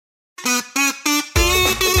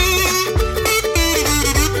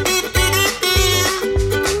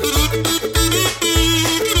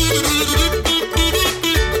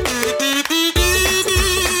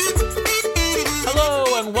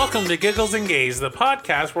to Giggles and Gays, the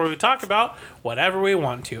podcast where we talk about whatever we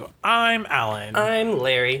want to. I'm Alan. I'm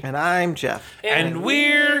Larry. And I'm Jeff. And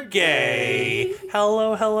we're gay.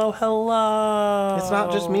 Hello, hello, hello. It's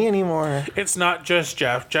not just me anymore. It's not just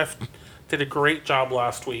Jeff. Jeff did a great job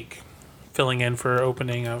last week filling in for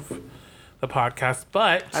opening of the podcast,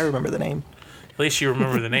 but I remember the name. at least you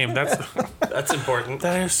remember the name. That's important.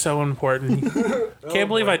 That is so important. Can't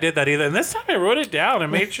believe I did that either. And this time I wrote it down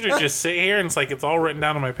and made sure to just sit here and it's all written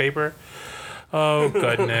down on my paper. Oh,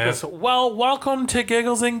 goodness. Well, welcome to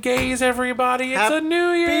Giggles and Gays, everybody. It's a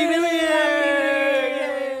new year.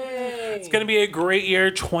 It's going to be a great year.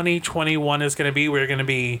 2021 is going to be. We're going to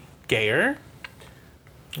be gayer.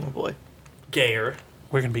 Oh, boy. Gayer.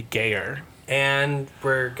 We're going to be gayer. And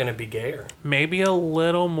we're going to be gayer. Maybe a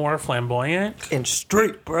little more flamboyant. And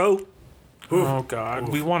straight, bro. Oh, God.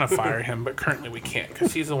 We want to fire him, but currently we can't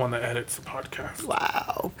because he's the one that edits the podcast.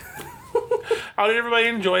 Wow. How did everybody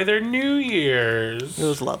enjoy their New Year's? It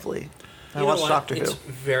was lovely. I You know watched what? Doctor Who. It's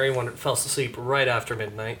very wonderful. Fell asleep right after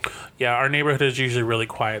midnight. Yeah, our neighborhood is usually really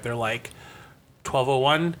quiet. They're like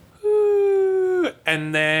 12:01, ooh,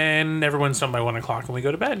 and then everyone's done by 1 o'clock and we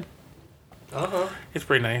go to bed. Uh-huh. It's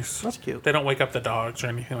pretty nice. That's cute. They don't wake up the dogs or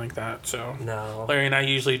anything like that. So No. Larry and I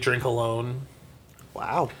usually drink alone.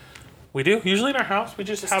 Wow. We do. Usually in our house, we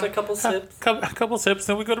just have a couple sips. A couple sips,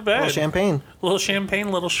 then we go to bed. Well, champagne. Little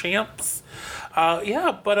champagne, little champs.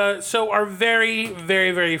 So our very,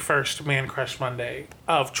 very, very first Man Crush Monday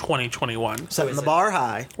of 2021. Setting the bar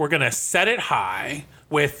high. We're going to set it high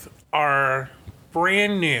with our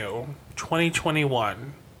brand new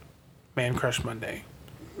 2021 Man Crush Monday,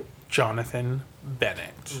 Jonathan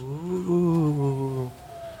Bennett. Ooh.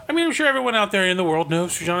 I mean, I'm sure everyone out there in the world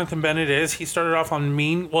knows who Jonathan Bennett is. He started off on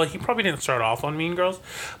he probably didn't start off on Mean Girls,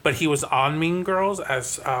 but he was on Mean Girls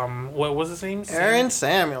as, what was his name? Aaron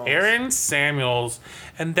Samuels. Aaron Samuels.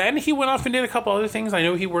 And then he went off and did a couple other things. I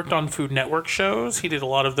know he worked on Food Network shows. He did a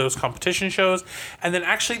lot of those competition shows. And then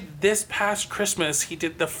actually this past Christmas, he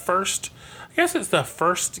did the first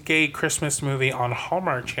gay Christmas movie on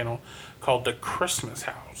Hallmark Channel called The Christmas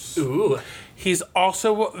House. Ooh. He's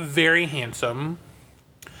also very handsome.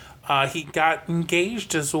 He got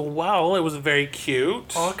engaged as well. It was very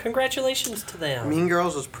cute. Oh, congratulations to them. Mean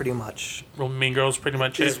Girls was pretty much... Well, Mean Girls pretty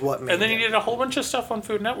much Is it. what made and then he him. did a whole bunch of stuff on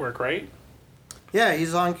Food Network, right? Yeah,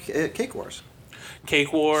 he's on Cake Wars.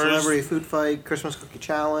 Cake Wars. Celebrity Food Fight, Christmas Cookie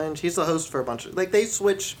Challenge. He's the host for a bunch of... they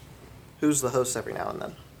switch who's the host every now and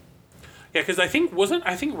then. Yeah, because I think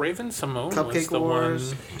Raven Simone was Cupcake the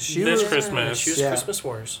Wars. one She this was- Christmas. She was Yeah. Christmas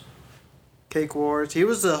Wars. Cake Wars. He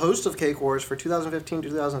was the host of Cake Wars for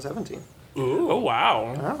 2015-2017. Oh,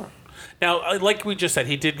 wow. Oh. Now, like we just said,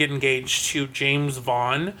 he did get engaged to James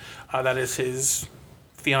Vaughn. That is his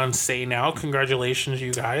fiancée now. Congratulations,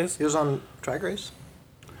 you guys. He was on Drag Race.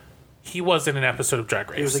 He was in an episode of Drag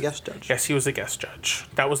Race. He was a guest judge. Yes, he was a guest judge.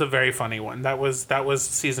 That was a very funny one. That was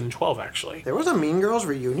season 12, actually. There was a Mean Girls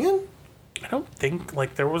reunion? I don't think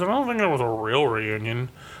there was a real reunion.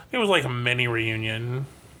 It was like a mini reunion.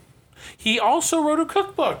 He also wrote a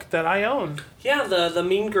cookbook that I own. Yeah, the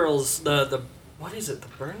Mean Girls, the what is it, the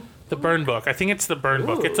Burn? The Burn Book. I think it's the Burn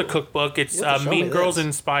Book. It's a cookbook. It's You have to show Mean me Girls this.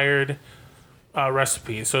 inspired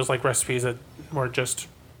recipes. So it's like recipes that were just,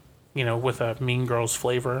 with a Mean Girls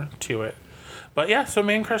flavor to it. But yeah, so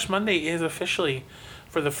Man Crush Monday is officially,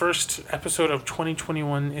 for the first episode of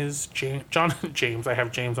 2021, is James. I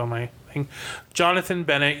have James on my thing. Jonathan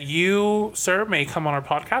Bennett, you, sir, may come on our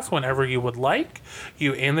podcast whenever you would like.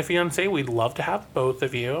 You and the fiancé, we'd love to have both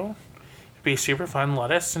of you. It'd be super fun.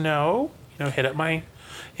 Let us know. Hit up my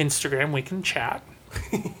Instagram. We can chat.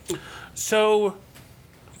 So,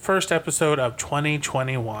 first episode of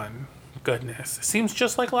 2021. Goodness. It seems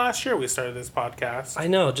just like last year we started this podcast. I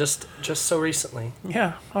know, just so recently.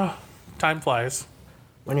 Yeah. Oh, time flies.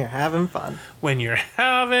 When you're having fun. When you're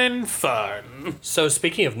having fun. So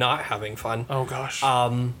speaking of not having fun, Oh, gosh.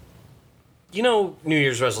 New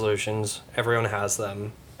Year's resolutions, everyone has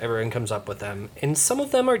them. Everyone comes up with them. And some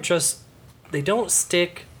of them are just, they don't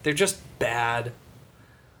stick. They're just bad.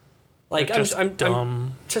 Like, They're just I'm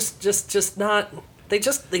dumb. just not, they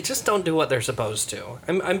just don't do what they're supposed to.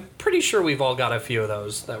 I'm pretty sure we've all got a few of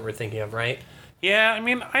those that we're thinking of, right? Yeah, I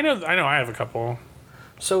mean, I know I have a couple.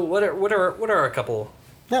 So what are a couple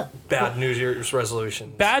Yeah. bad New Year's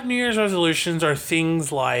resolutions? Bad New Year's resolutions are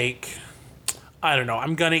things like, I don't know,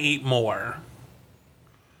 I'm going to eat more.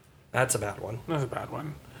 That's a bad one. That's a bad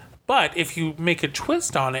one. But if you make a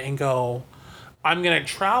twist on it and go, I'm going to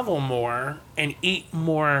travel more and eat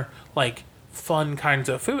more, like, fun kinds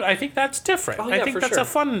of food, I think that's different. Oh, yeah, I think for that's sure. a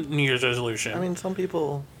fun New Year's resolution. I mean, some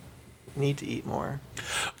people need to eat more.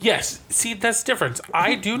 Yes. See, that's the difference.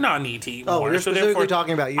 I do not need to eat more. You're specifically therefore,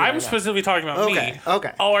 talking about you I'm right now. specifically talking about Okay, me.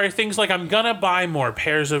 okay. Or things like I'm gonna buy more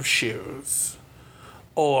pairs of shoes.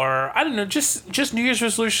 Or I don't know, just New Year's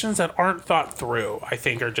resolutions that aren't thought through, I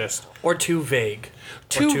think are just Or too vague.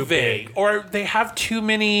 too, Or too vague. big. Or they have too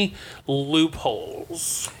many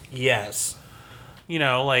loopholes. Yes. You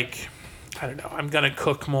know, like I don't know, I'm gonna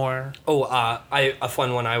cook more. Oh, a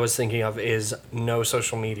fun one I was thinking of is no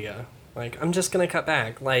social media. Like, I'm just gonna cut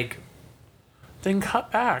back. Like, Then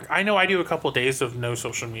cut back. I know I do a couple days of no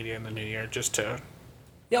social media in the new year just to.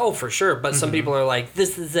 yeah, oh, for sure. But some people are like,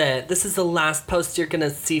 this is it. This is the last post you're gonna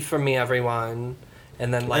see from me, everyone.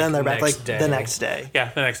 And then, like, And then they're back next like day. the next day.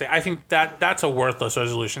 Yeah, the next day. I think that's a worthless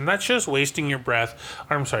resolution. That's just wasting your breath.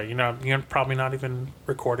 Or, I'm sorry, you're probably not even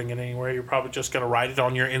recording it anywhere. You're probably just gonna write it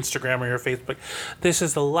on your Instagram or your Facebook. This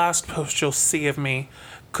is the last post you'll see of me.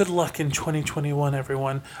 Good luck in 2021,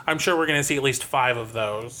 everyone. I'm sure we're gonna see at least 5 of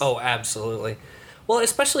those. Oh, absolutely. Well,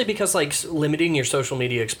 especially because, like, limiting your social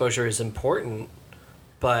media exposure is important.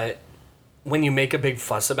 But when you make a big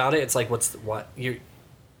fuss about it, it's like, what's the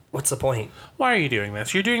point? Why are you doing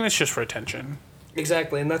this? You're doing this just for attention.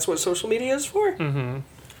 Exactly, and that's what social media is for.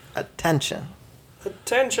 Attention.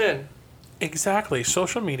 Attention. Exactly.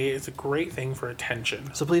 Social media is a great thing for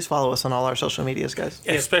attention. So please follow us on all our social medias, guys.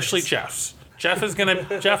 Especially Jeff's. Jeff's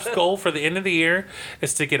goal for the end of the year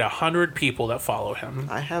is to get 100 people that follow him.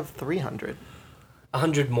 I have 300.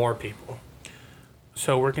 100 more people.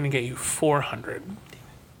 So we're gonna get you 400.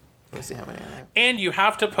 Let me see how many I have. And you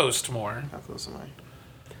have to post more. How close am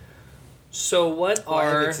I? So what I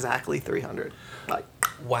have are... exactly 300. Like,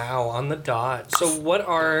 Wow, on the dot. So what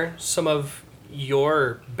are some of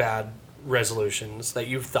your bad resolutions that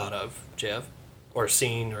you've thought of, Jeff? Or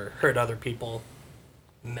seen or heard other people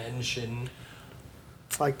mention?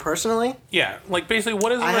 personally, Yeah, like basically,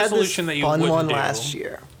 what is a I had this resolution that you fun wouldn't one do? last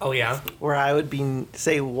year Oh, yeah? where I would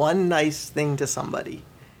say one nice thing to somebody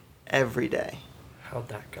every day. How'd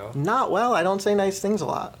that go? Not well. I don't say nice things a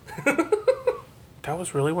lot. That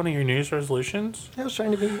was really one of your New Year's resolutions? I was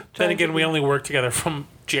trying to be. Then trying again, to we be- only worked together from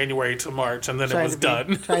January to March, and then it trying was to be-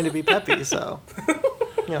 done. Trying to be peppy, so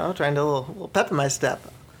trying to little pep in my step.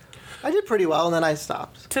 I did pretty well, and then I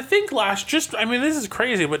stopped. To think this is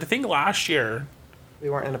crazy, but to think last year,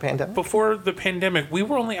 We weren't in a pandemic. before the pandemic, we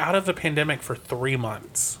were only out of the pandemic for 3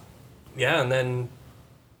 months. Yeah, and then...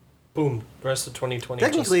 Boom. The rest of 2020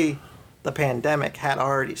 Technically, the pandemic had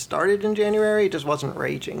already started in January. It just wasn't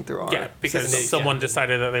raging through our Yeah, because system. someone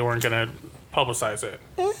decided that they weren't going to publicize it.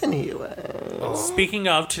 Anyway. Speaking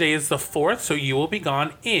of, today is the 4th, so you will be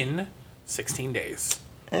gone in 16 days.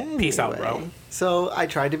 Peace out, bro. Anyway, So I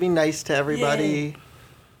tried to be nice to everybody.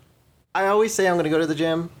 I always say I'm going to go to the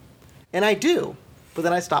gym, and I do. But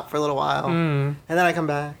then I stop for a little while, and then I come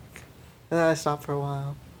back, and then I stop for a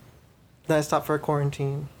while. Then I stop for a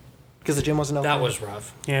quarantine because the gym wasn't open. That was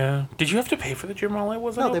rough. Yeah. Did you have to pay for the gym while it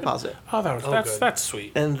wasn't No, they open? paused it. Oh, good. that's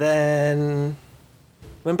sweet. And then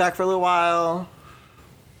went back for a little while,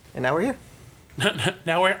 and now we're here.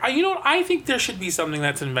 Now I think there should be something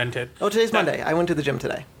that's invented. Oh, today's Monday. I went to the gym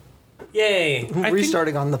today. Yay.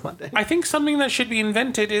 Restarting on the Monday. I think something that should be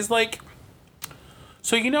invented is like,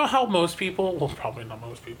 so you know how most people, well, probably not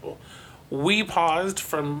most people, we paused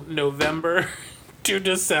from November to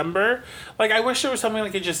December. Like, I wish there was something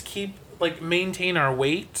that could just maintain our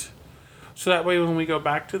weight, so that way when we go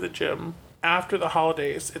back to the gym after the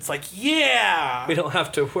holidays, it's like, yeah. We don't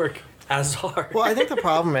have to work as hard. Well, I think the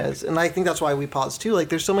problem is, and I think that's why we paused too, like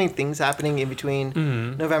there's so many things happening in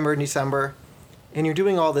between November and December, and you're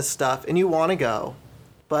doing all this stuff, and you want to go,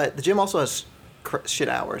 but the gym also has shit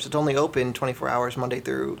hours. It's only open 24 hours Monday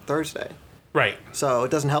through Thursday. Right. So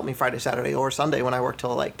it doesn't help me Friday, Saturday, or Sunday when I work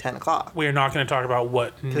till like 10 o'clock. We are not going to talk about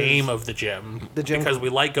what name of the gym, because we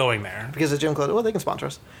like going there. Because the gym closes, well, they can sponsor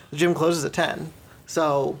us. The gym closes at 10.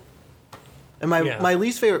 So, and my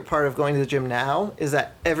least favorite part of going to the gym now is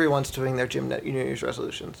that everyone's doing their gym New Year's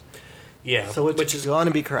resolutions. Yeah. So which is going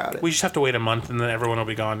to be crowded. We just have to wait a month and then everyone will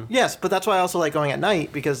be gone. Yes, but that's why I also like going at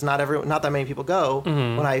night because not that many people go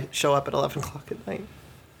when I show up at 11 o'clock at night.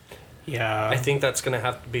 Yeah. I think that's going to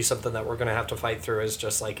have to be something that we're going to have to fight through is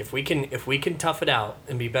just like if we can tough it out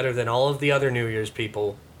and be better than all of the other New Year's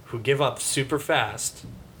people who give up super fast,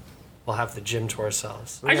 we'll have the gym to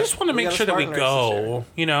ourselves. I just want to make sure that we go.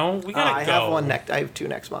 We gotta go. I have one I have 2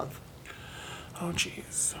 next month. Oh,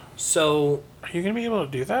 jeez. So, Are you gonna be able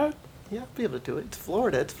to do that? Yeah, I'll be able to do it. It's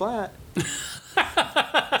Florida. It's flat.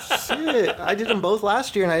 Shit. I did them both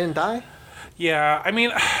last year and I didn't die. Yeah. I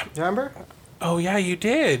mean, Remember? oh yeah, you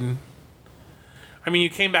did. I mean, you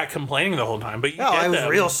came back complaining the whole time, but you No, get I was them.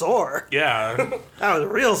 real sore. Yeah. I was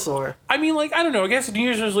real sore. I mean, like, I don't know. I guess a New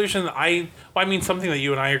Year's resolution, something that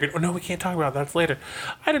you and I are going to... Oh, no, we can't talk about that. That's later.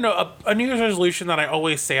 I don't know. A New Year's resolution that I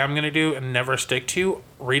always say I'm going to do and never stick to,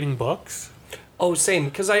 reading books. Oh, same.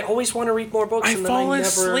 Because I always want to read more books, I and then fall I never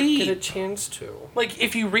asleep. get a chance to. Like,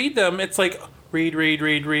 if you read them, it's like, read.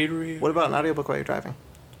 What about an audiobook while you're driving?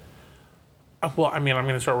 Well, I mean, I'm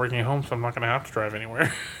going to start working at home, so I'm not going to have to drive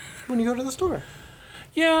anywhere. When you go to the store.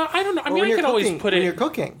 Yeah, I don't know. I Or mean, when I you're could always cooking- put when it... you're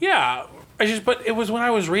cooking. Yeah. But it was when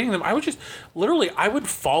I was reading them, I would just... Literally, I would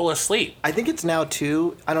fall asleep. I think it's now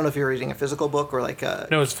too. I don't know if you're reading a physical book or like a.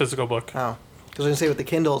 No, it's a physical book. Oh. Because I was going to say with the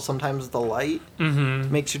Kindle, sometimes the light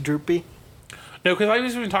makes you droopy. No, because I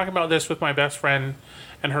was even talking about this with my best friend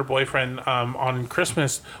and her boyfriend on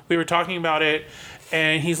Christmas. We were talking about it,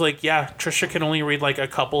 and he's like, yeah, Trisha can only read like a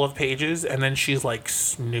couple of pages, and then she's like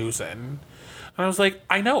snoozing. And I was like,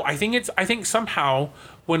 I know. I think somehow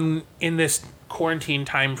when in this quarantine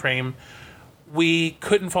time frame, we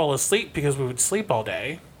couldn't fall asleep because we would sleep all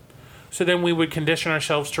day. So then we would condition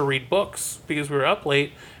ourselves to read books because we were up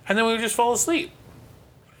late, and then we would just fall asleep.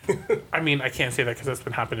 I mean, I can't say that because that's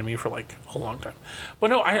been happening to me for like a long time. But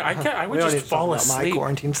no, I would We don't need just to talk fall about my asleep.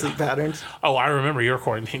 quarantine sleep patterns. Oh, I remember your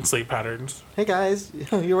quarantine sleep patterns. Hey guys,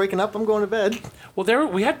 you're waking up. I'm going to bed. Well,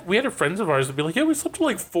 we had friends of ours that be like, yeah, we slept till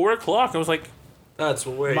like 4 o'clock. I was like, That's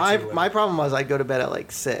way My too late. my problem was I'd go to bed at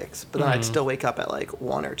like 6, but then I'd still wake up at like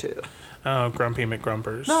 1 or 2. oh, grumpy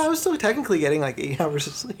McGrumpers. No, I was still technically getting like 8 hours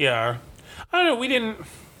of sleep. Yeah. I don't know.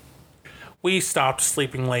 We stopped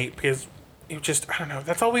sleeping late because it just, I don't know.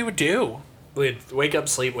 That's all we would do. We'd wake up,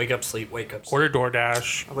 sleep, wake up, sleep, wake up, sleep. Order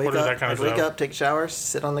DoorDash. I wake Order that up, kind I'd of wake stuff. up, take a shower,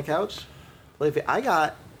 sit on the couch. I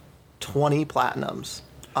got 20 platinums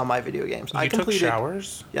on my video games. I You took completed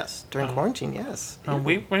showers? Yes, during quarantine. Yes.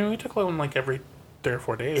 We took one like every 3 or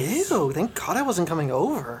 4 days. Ew! Thank God I wasn't coming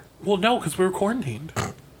over. Well, no, because we were quarantined.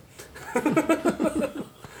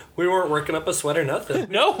 We weren't working up a sweat or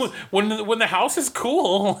nothing. No, when the house is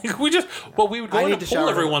cool, like we would go I in need the to pool shower.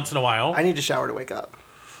 every once in a while. I need to shower to wake up.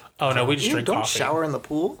 Oh no, we just Ew, drink don't coffee. shower in the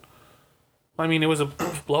pool. I mean, it was a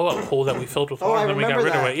blow-up pool that we filled with Oh, water, I and then we got remember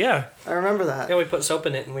rid of that. it. Yeah, I remember that. Yeah, we put soap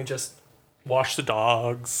in it and we just, wash the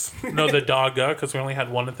dogs. No, the dogga, because we only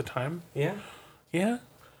had one at the time. yeah. Yeah,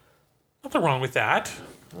 nothing wrong with that.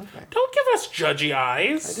 Okay. Don't give us judgy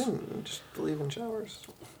eyes. I didn't just believe in showers.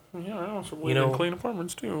 Yeah, I also believe You know- in clean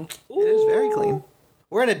apartments too. It is very clean.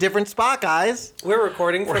 We're in a different spot, guys. We're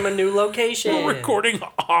recording from a new location. We're recording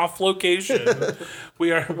off location.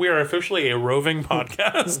 we are officially a roving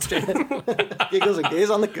podcast. Giggles and gays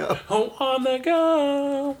on the go. Oh, on the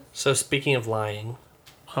go. So speaking of lying,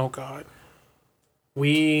 Oh God.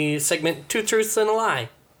 we segment 2 truths and a lie.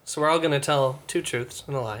 So we're all going to tell 2 truths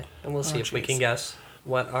and a lie. And we'll see if we jeez. can guess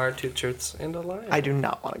what are 2 truths and a lie. I do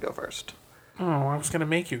not want to go first. Oh, I was gonna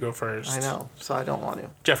make you go first. I know, so I don't want to.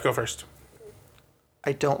 Jeff, go first.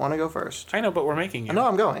 I don't want to go first. I know, but we're making you. I know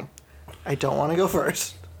I'm going. I don't want to go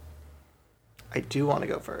first. I do want to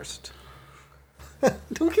go first.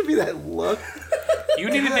 Don't give me that look.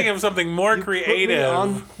 You need to think of something more Put me creative.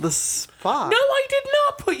 on the spot. No, I did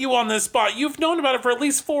not put you on this spot. You've known about it for at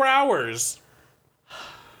least 4 hours.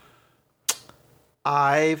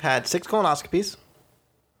 I've had 6 colonoscopies.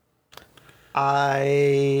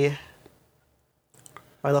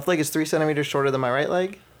 My left leg is 3 centimeters shorter than my right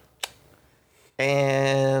leg.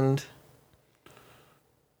 And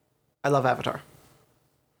I love Avatar.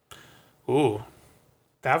 Ooh.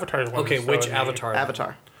 The Avatar is one. Okay, that's so which neat. Avatar?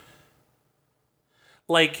 Avatar.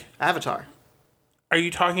 Like, Avatar. are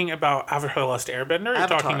you talking about Avatar: The Last Airbender? Or are you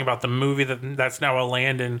Avatar. talking about the movie that's now a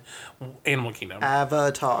land in Animal Kingdom?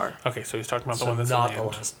 Avatar. Okay, so he's talking about the So one that's not a the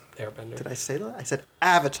land. last Airbender. Did I say that? I said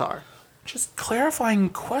Avatar. Just clarifying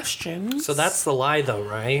questions. So that's the lie, though,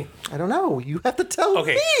 right? I don't know. You have to tell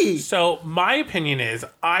okay. me. So my opinion is,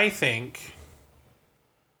 I think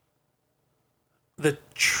the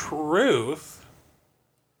truth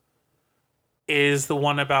is the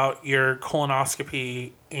one about your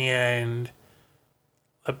colonoscopy and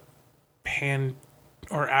a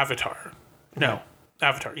or Avatar. No,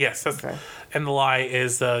 Avatar. Yes, that's. Okay. And the lie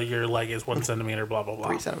is your leg is 1 centimeter. Blah blah blah.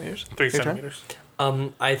 3 centimeters. 3 Your turn. centimeters.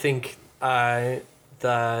 I think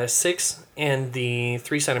the 6 and the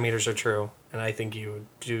 3 centimeters are true, and I think you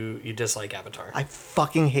dislike Avatar. I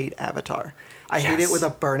fucking hate Avatar. I hate it Yes. with a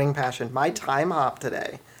burning passion. My time hop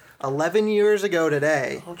today, 11 years ago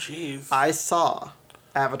today, Oh jeez. I saw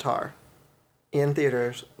Avatar in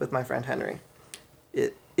theaters with my friend Henry.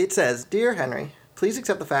 It says, "Dear Henry, please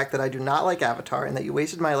accept the fact that I do not like Avatar and that you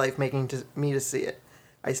wasted my life making me to see it.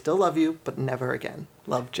 I still love you, but never again.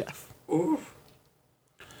 Love, Jeff." Oof.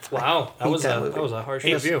 Wow, that hate was that a movie. that was a harsh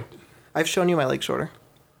Yes. review. I've shown you my leg shorter.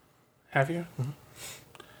 Have you?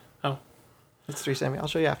 Oh. It's 3 centimeters. I'll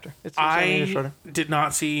show you after. It's 3 centimeters I shorter. did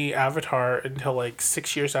not see Avatar until like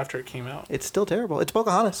 6 years after it came out. It's still terrible. It's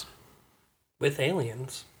Pocahontas. With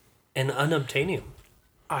aliens and unobtainium.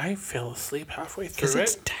 I fell asleep halfway Because through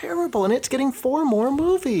it's it. terrible, and it's getting 4 more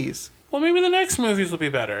movies. Well, maybe the next movies will be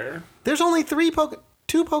better. There's only 2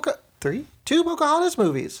 Pocahontas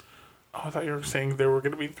movies. Oh, I thought you were saying there were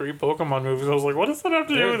going to be 3 Pokemon movies. I was like, what does that have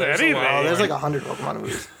to do with There's a anything? lot. Oh, there's like 100 Pokemon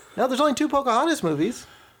movies. No, there's only 2 Pocahontas movies.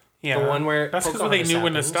 Yeah, The one where that's because they Pocahontas knew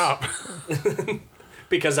when to happens. stop.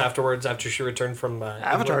 Because after she returned from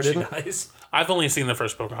Avatar England, she didn't. dies. I've only seen the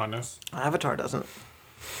first Pocahontas. Avatar doesn't.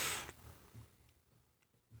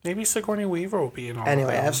 Maybe Sigourney Weaver will be in all. Anyway,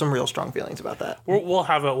 of I them. have some real strong feelings about that. We'll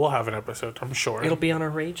have an episode. I'm sure. It'll be on our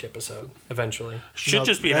Rage episode eventually. Should No,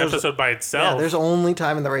 just be an there's- episode by Yeah, itself. there's only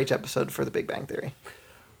time in the Rage episode for the Big Bang Theory.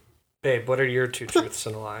 Babe, what are your 2 truths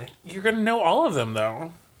and a lie? You're gonna know all of them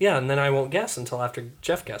though. Yeah, and then I won't guess until after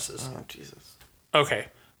Jeff guesses. Oh, Jesus. Okay,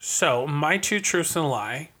 so my 2 truths and a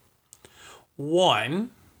lie. 1,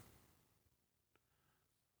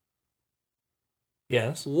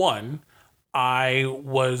 Yes. I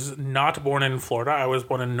was not born in Florida. I was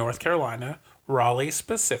born in North Carolina, Raleigh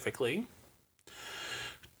specifically.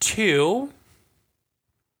 2,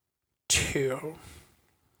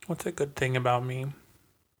 what's a good thing about me?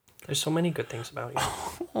 There's so many good things about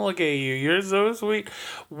you. Look at you. You're so sweet.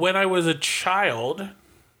 When I was a child,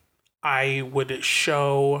 I would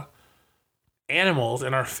show animals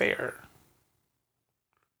in our fair.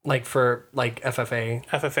 Like for FFA.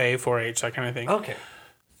 FFA, 4-H, that kind of thing. Okay.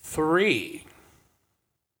 3,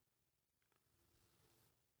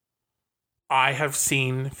 I have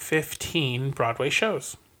seen 15 Broadway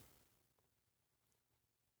shows.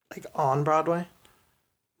 Like on Broadway?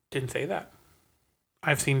 Didn't say that.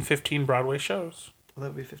 I've seen 15 Broadway shows. Well, that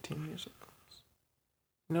would be 15 years ago.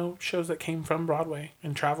 No, shows that came from Broadway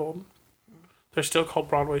and traveled. They're still called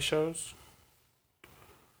Broadway shows.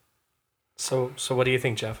 So what do you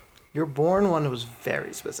think, Jeff? Your born one was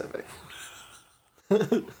very specific.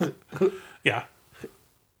 Yeah.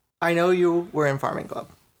 I know you were in Farming Club.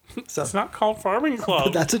 So It's not called Farming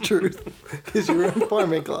Club. that's a truth. Because you were in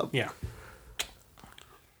Farming Club. Yeah.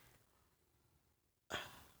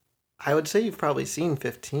 I would say you've probably seen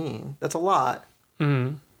 15. That's a lot.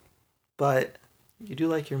 Mm-hmm. But you do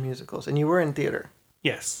like your musicals. And you were in theater.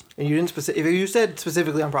 Yes. And you didn't if you said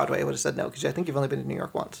specifically on Broadway, I would have said no. Because I think you've only been to New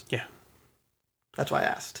York once. Yeah. That's why I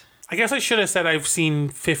asked. I guess I should have said I've seen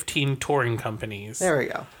 15 touring companies. There we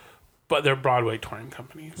go. But they're Broadway touring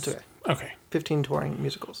companies. It's okay. Okay. 15 touring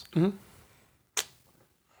musicals. Mhm.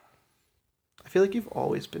 I feel like you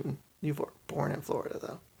were born in Florida,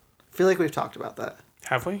 though. I feel like we've talked about that.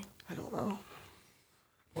 Have we? I don't know.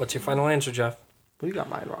 What's your final answer, Jeff? We got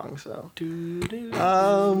mine wrong, so. Do.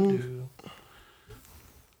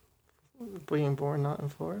 Being born not in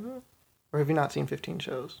Florida? Or have you not seen 15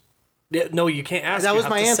 shows? Yeah, no, you can't ask. That you was have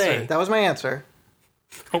my to answer. say. That was my answer.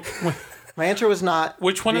 Oh, wait. My answer was not.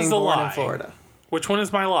 Which one is being the born lie? in Florida. Which one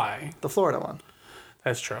is my lie? The Florida one.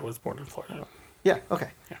 That's true. I was born in Florida. Yeah. Okay.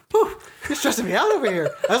 Yeah. Whew, you're stressing me out over here.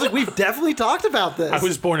 I was like, we've definitely talked about this. I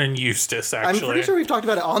was born in Eustis, I'm actually. pretty sure we've talked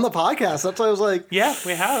about it on the podcast. That's why I was like, Yeah,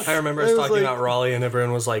 we have. I remember us It was talking like- about Raleigh, and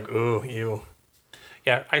everyone was like, "Ooh, you."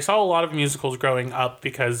 Yeah, I saw a lot of musicals growing up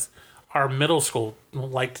because our middle school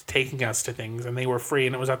liked taking us to things, and they were free,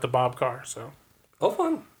 and it was at the Bob Car. So, Oh,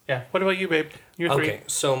 fun. yeah. What about you, babe? You're 3. Okay,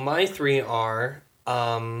 so my 3 are.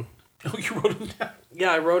 Oh, you wrote them down.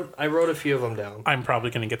 Yeah, I wrote a few of them down. I'm probably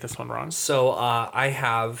going to get this one wrong. So I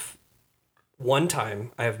have one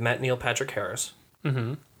time I have met Neil Patrick Harris.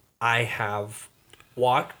 Mm-hmm. I have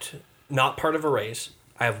walked, not part of a race.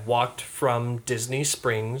 I have walked from Disney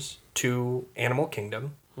Springs to Animal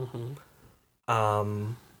Kingdom.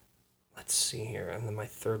 Mm-hmm. Let's see here, and then my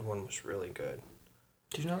third one was really good.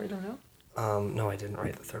 did you not write them down? No, I didn't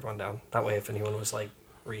write the third one down. That way, if anyone was like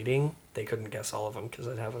reading, they couldn't guess all of them because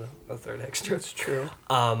I'd have a third extra. That's true.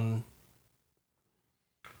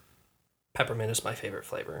 Peppermint is my favorite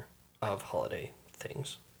flavor of holiday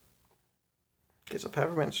things. Okay, so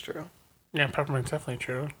peppermint's true. Yeah, peppermint's definitely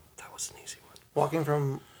true. That was an easy one. Walking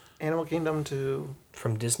from Animal Kingdom to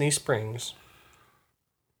From Disney Springs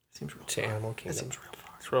seems real to far. Animal It Kingdom. seems real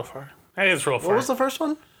far. It's real far. That is real far. What was the first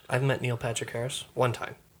one? I've met Neil Patrick Harris one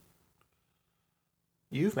time.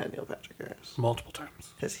 You've met Neil Patrick Harris. Multiple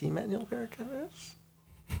times. Has he met Neil Patrick Harris?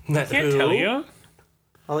 Met I can't who? tell you.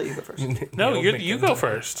 I'll let you go first. No, Neil you go McIntyre.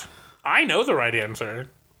 first. I know the right answer.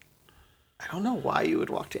 I don't know why you would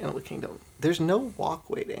walk to Animal Kingdom. There's no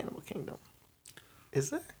walkway to Animal Kingdom. Is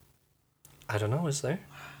there? I don't know, is there?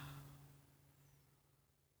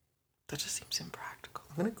 That just seems impractical.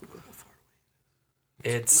 I'm gonna Google how far.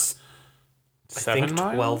 It's, I 7 think,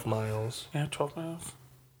 miles? 12 miles. Yeah, 12 miles.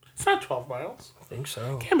 It's not 12 miles. I think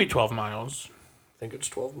so. It can be 12 miles. I think it's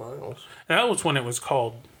 12 miles. And that was when it was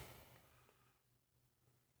called.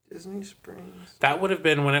 Disney Springs. That would have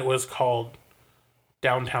been when it was called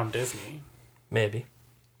Downtown Disney. Maybe.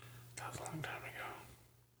 That was a long time ago.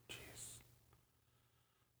 Jeez.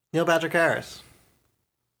 Neil Patrick Harris.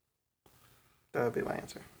 That would be my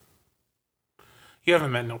answer. You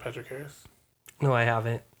haven't met Neil Patrick Harris, No, I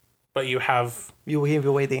haven't. but you have. You gave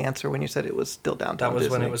away the answer when you said it was still downtown. That was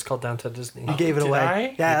Disney. when it was called Downtown Disney. You gave it Did away. I?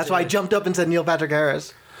 Yeah, that's why I did. jumped up and said Neil Patrick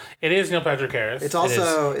Harris. It is Neil Patrick Harris. It's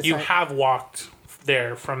also it's you not- have walked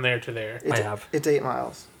there from there to there, it's, I have. It's 8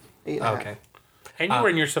 miles. 8.5. Okay. and you were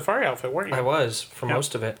in your safari outfit, weren't you? I was for Yep.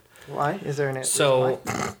 most of it. Why? Is there an So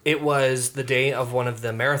why? it was the day of one of the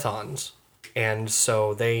marathons, and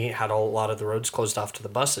so they had a lot of the roads closed off to the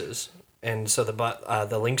buses, and so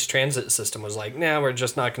the Lynx transit system was like, nah, we're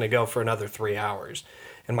just not going to go for another 3 hours.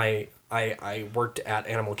 And I worked at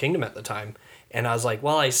Animal Kingdom at the time, and I was like,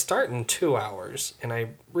 well, I start in 2 hours, and I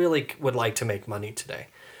really would like to make money today,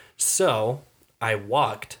 so I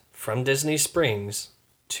walked from Disney Springs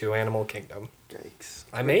to Animal Kingdom. Yikes.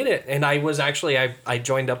 I made it, and I was actually I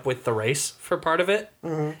joined up with the race for part of it,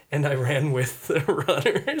 and I ran with the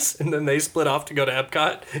runners, and then they split off to go to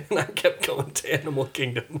Epcot, and I kept going to Animal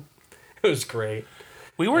Kingdom. It was great.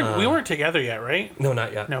 We weren't together yet, right? No,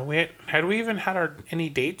 not yet. No, had we even had any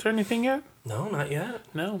dates or anything yet? No, not yet.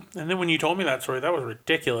 No. And then when you told me that story, that was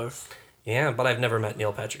ridiculous. Yeah, but I've never met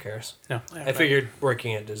Neil Patrick Harris. No, I figured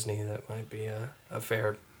working at Disney that might be a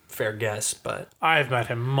fair guess, but I've met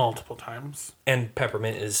him multiple times. and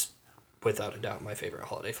peppermint is without a doubt my favorite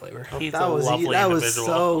holiday flavor. He's That a was lovely that was individual.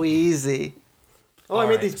 so easy. Oh, I All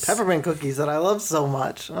made right. these peppermint cookies that I love so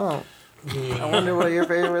much. Oh, I wonder what your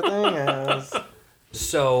favorite thing is.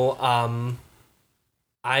 So,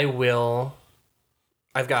 I will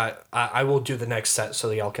do the next set so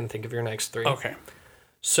that y'all can think of your next three. Okay.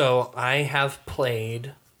 So, I have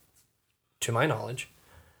played, to my knowledge,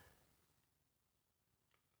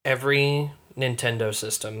 every Nintendo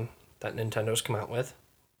system that Nintendo's come out with.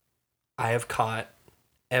 I have caught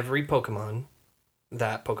every Pokemon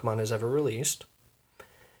that Pokemon has ever released.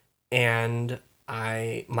 And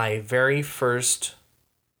my very first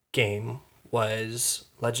game was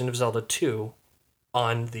Legend of Zelda 2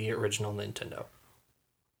 on the original Nintendo.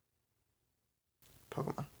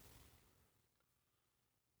 Pokemon.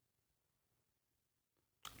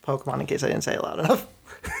 Pokemon, in case I didn't say it loud enough.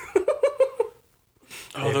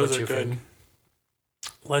 Oh, Dave, those what's are your good.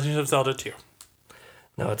 pick? Legends of Zelda 2.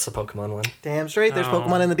 No, it's the Pokemon one. Damn straight, there's Oh.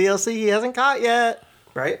 Pokemon in the DLC he hasn't caught yet.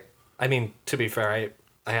 Right? I mean, to be fair,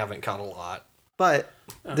 I haven't caught a lot. But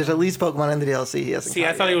there's at least Pokemon in the DLC he hasn't See, caught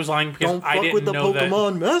I thought yet. he was lying because Don't I fuck didn't with the know that.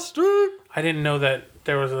 Pokemon Master! I didn't know that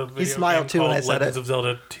there was a video smiled game too when called I said Legends it. of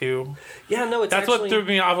Zelda 2. Yeah, no, it's That's actually, what threw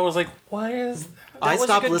me off. I was like, why is that? I was a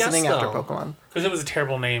stopped good guess, listening after though. Pokemon. Because it was a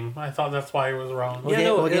terrible name. I thought that's why it was wrong. What Yeah, game-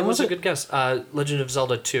 no, what it game was was a it? good guess. Legend of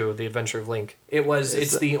Zelda 2, The Adventure of Link. It was.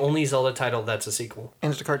 It's the only Zelda title that's a sequel.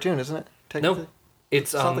 And it's a cartoon, isn't it? Technically? No,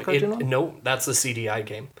 it's not the cartoon one? no, that's the CDI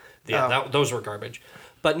game. Yeah, Oh. those were garbage.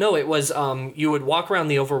 But no, it was you would walk around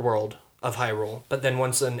the overworld of Hyrule, but then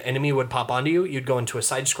once an enemy would pop onto you, you'd go into a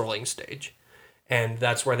side-scrolling stage, and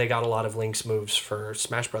that's where they got a lot of Link's moves for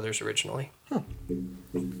Smash Brothers originally.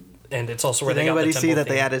 And it's also where Did they got the anybody see temple that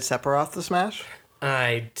they theme. added Sephiroth to Smash?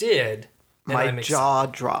 I did. and My I'm ex- jaw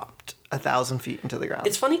dropped 1,000 feet into the ground.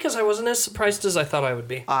 It's funny because I wasn't as surprised as I thought I would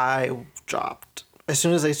be. I dropped. As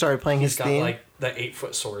soon as they started playing He's his got theme, like the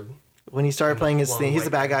 8-foot sword. when he started playing his long theme, he's the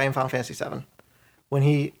white bad guy in Final Fantasy VII.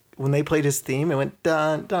 When they played his theme, it went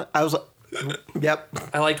dun dun. I was like, yep,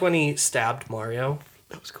 I liked when he stabbed Mario.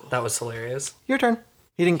 that was cool. That was hilarious. Your turn.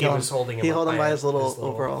 He didn't He kill was him. holding him. He up held him by his little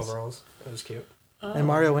overalls. It was cute. And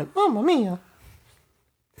Mario went, "Mamma mia!"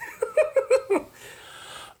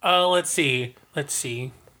 Let's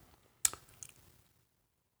see.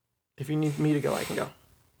 If you need me to go, I can go.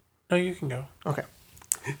 No, you can go. Okay.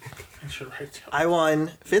 I should write down. I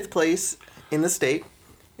won 5th place in the state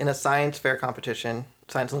in a science fair competition,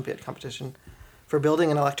 science Olympiad competition, for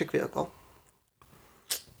building an electric vehicle.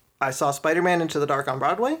 I saw Spider-Man Into the Dark on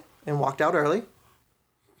Broadway and walked out early.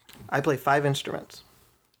 I play 5 instruments.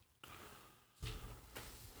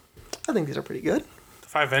 I think these are pretty good. The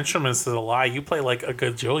 5 instruments is a lie. You play like a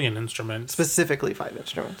gajillion instruments. Specifically 5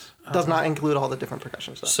 instruments. Does not include all the different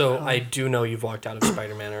percussion stuff. So I do know you've walked out of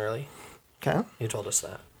Spider-Man early. Okay. You told us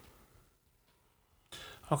that.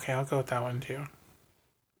 Okay, I'll go with that one too.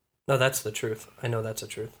 No, that's the truth. I know that's the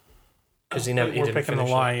truth. because he never. He We're didn't picking the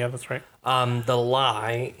finish lie. it. Yeah, that's right. The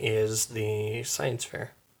lie is the science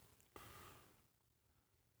fair.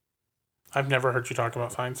 I've never heard you talk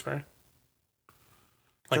about science fair.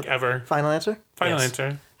 Like So- ever. Final answer? Final Yes.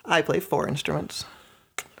 answer. I play 4 instruments.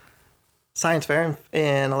 Science fair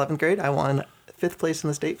in 11th grade, I won 5th place in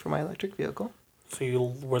the state for my electric vehicle. So you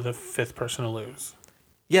were the 5th person to lose.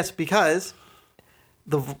 Yes, because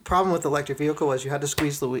the problem with the electric vehicle was you had to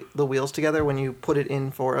squeeze the wheels together when you put it in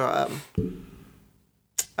for at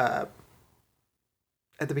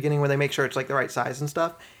the beginning where they make sure it's like the right size and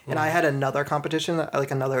stuff. And I had another competition,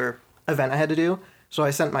 like another event I had to do, so I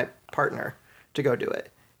sent my partner to go do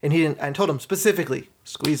it. And he didn't. I told him specifically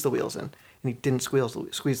squeeze the wheels in, and he didn't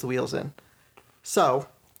squeeze the wheels in. So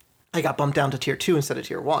I got bumped down to tier 2 instead of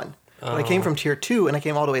tier 1. But I came from tier 2 and I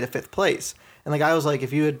came all the way to 5th place. And the guy was like,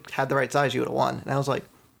 if you had had the right size, you would have won. And I was like,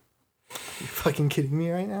 are you fucking kidding me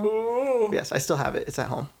right now? Yes, I still have it. It's at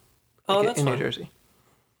home. Oh, that's in fun. New Jersey.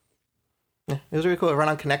 Yeah, it was really cool. It ran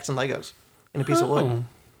on Connects and Legos in a piece of wood.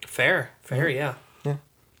 Fair, yeah. Yeah.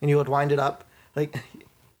 And you would wind it up. Like,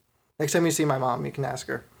 next time you see my mom, you can ask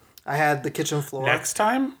her. I had the kitchen floor. Next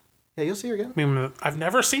time? Yeah, you'll see her again. I mean, I've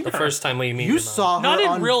never seen The her. first time we meet. You your mom. saw her Not in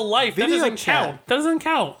on real life. That video doesn't chat. count. Doesn't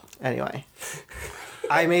count. Anyway,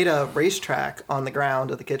 I made a racetrack on the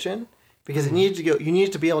ground of the kitchen because it needed to go. You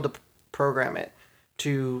needed to be able to program it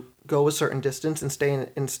to go a certain distance and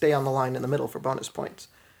stay on the line in the middle for bonus points.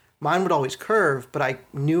 Mine would always curve, but I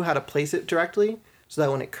knew how to place it directly so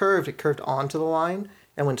that when it curved onto the line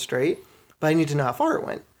and went straight. But I needed to know how far it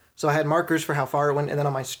went. So I had markers for how far it went, and then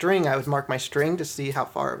on my string, I would mark my string to see how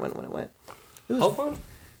far it went when it went. It was fun.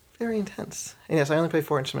 very intense. And yes, I only play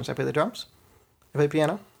 4 instruments. I play the drums, I play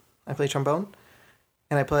piano, I play trombone,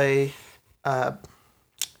 and I play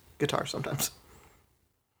guitar sometimes.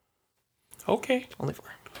 Okay. Only 4.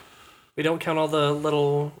 We don't count all the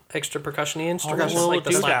little extra percussion-y instruments, little like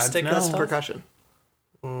the doodads, slapstick no. and That's stuff. percussion.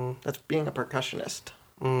 That's being a percussionist.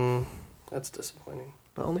 That's disappointing.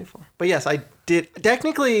 But only 4. But yes, I did.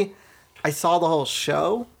 Technically, I saw the whole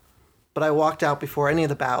show, but I walked out before any of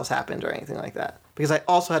the bows happened or anything like that. Because I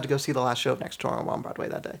also had to go see the last show of Next Door on Broadway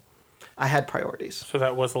that day. I had priorities. So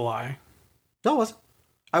that was a lie. No, it wasn't.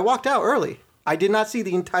 I walked out early. I did not see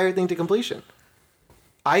the entire thing to completion.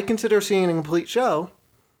 I consider seeing a complete show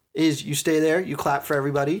is you stay there, you clap for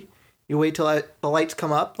everybody, you wait till the lights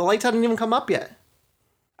come up. The lights hadn't even come up yet.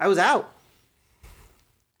 I was out.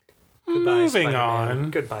 Goodbye, Moving Spider-Man.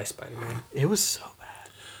 on. Goodbye, Spider-Man. It was so bad.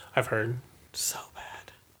 I've heard. So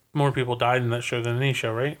bad. More people died in that show than any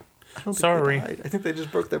show, right? I don't think Sorry. they died. I think they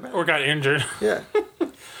just broke their back. Or got injured. Yeah.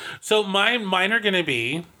 So mine are going to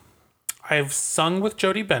be, I've sung with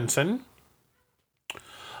Jody Benson.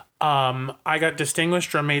 I got distinguished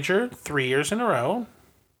drum major 3 years in a row.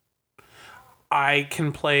 I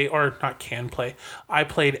can play, or not can play, I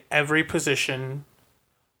played every position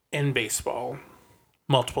in baseball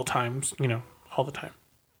multiple times, all the time.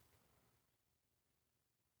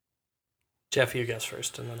 Jeff, you guess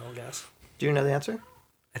first, and then I'll guess. Do you know the answer?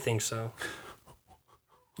 I think so.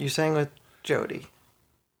 You sang with Jody.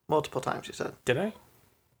 Multiple times, you said. Did I?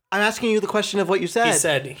 I'm asking you the question of what you said. He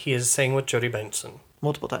said he is sang with Jody Benson.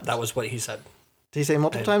 multiple times. That was what he said. Did he say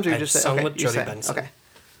multiple times, or you I've just said sung okay? with you Jody sang. Benson. Okay.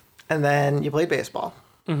 And then you played baseball,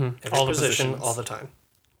 Every All the position, positions. all the time.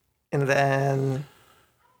 and then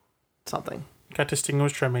something. Got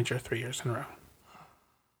distinguished drum major 3 years in a row. I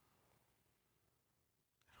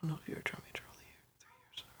don't know if you were a drum major all the year. 3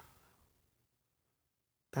 years.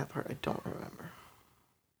 That part I don't remember.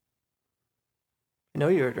 I know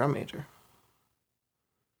you were a drum major.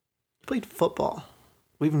 You played football.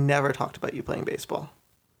 We've never talked about you playing baseball.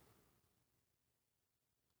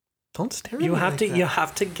 Don't stare at You me have like to. that. You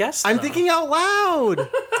have to guess. I'm though. thinking out loud.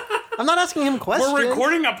 I'm not asking him questions. We're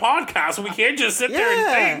recording a podcast. We can't just sit there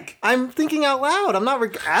and think. I'm thinking out loud. I'm not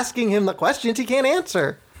asking him the questions he can't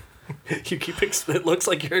answer. You keep. It looks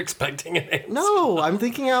like you're expecting an answer. No, I'm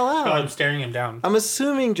thinking out loud. Oh, I'm staring him down. I'm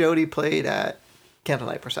assuming Jody played at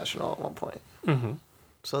Candlelight Processional at one point. Mm-hmm.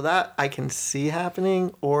 So that I can see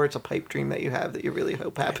happening, or it's a pipe dream that you have that you really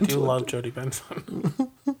hope I happens. do love Jody Benson.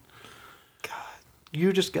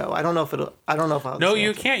 You just go. I don't know if it'll. I don't know if I'll. No,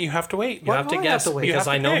 you can't. You have to wait. You have to do I guess have to wait? because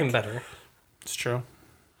You have I to know pick. him better. It's true.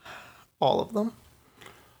 All of them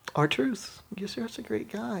are truth. You're such a great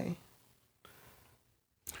guy.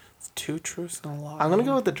 It's 2 truths and a lie. I'm gonna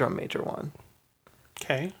go with the drum major one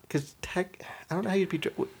Okay. because I don't know how you'd be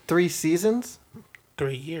 3 seasons.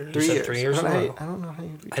 3 years. Three said years. 3 years I don't, in a know row. how, I don't know how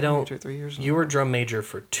you'd be I drum don't- major 3 years. in a You row. were drum major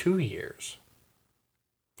for 2 years,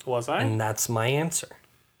 Was I? and that's my answer.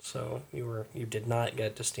 So you did not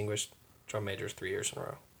get distinguished drum majors 3 years in a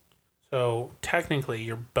row. So technically,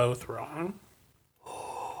 you're both wrong.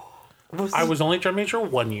 I was only drum major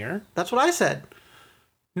 1 year. That's what I said.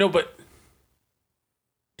 No, but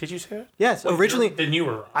did you say that? Yes, originally. Then you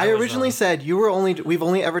were wrong. I originally said we've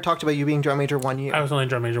only ever talked about you being drum major 1 year. I was only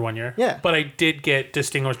drum major 1 year. Yeah. But I did get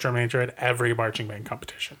distinguished drum major at every marching band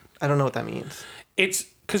competition. I don't know what that means. It's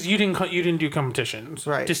because you didn't do competitions.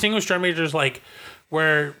 Right. Distinguished drum major is like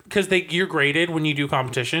where, because you're graded when you do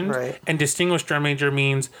competitions. Right. And distinguished drum major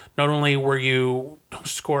means not only were you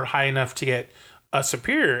scored high enough to get a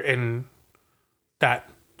superior in that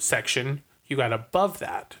section, you got above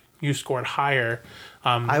that. You scored higher.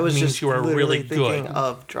 I was means just you were really thinking good.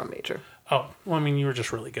 of drum major. Oh, well, I mean, you were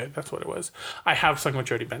just really good. That's what it was. I have sung with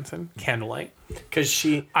Jody Benson, Candlelight. Because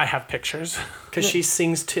she I have pictures.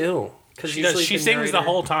 sings too. Because She sings the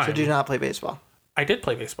whole time. So do you not play baseball? I did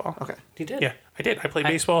play baseball. Okay. You did. Yeah, I did. I played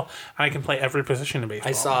baseball, and I can play every position in baseball.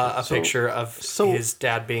 I saw a picture of his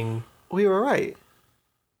dad being. We were right.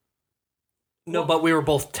 No, but we were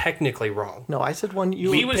both technically wrong. No, I said one.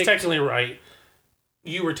 He was technically right.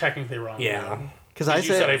 You were technically wrong. Yeah. Because I you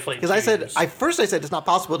said I said, played because I 2 said, years. I said it's not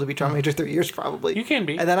possible to be drum major 3 years probably. You can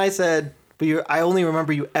be. And then I said, but I only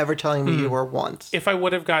remember you ever telling me you were once. If I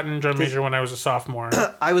would have gotten drum major when I was a sophomore,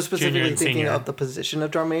 I was junior specifically and thinking senior. of the position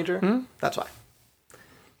of drum major. That's why.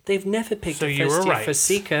 They've never picked So a you were first year right. for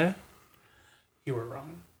Seeker, you were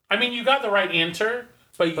wrong. I mean, you got the right answer,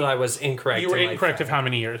 but but I was incorrect. you were in my incorrect of fact. how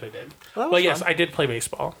many years I did. Well, that was But yes, fun. I did play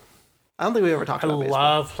baseball. I don't think we ever talked I about baseball.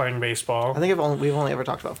 love playing baseball. I think we've only ever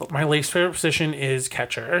talked about football. My least favorite position is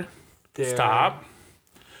catcher. There- Stop.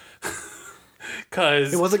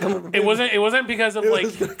 Because It wasn't coming from It wasn't because of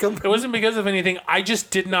was gonna come it wasn't because of anything. I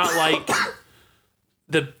just did not like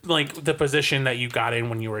the position that you got in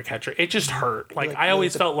when you were a catcher. It just hurt. Like I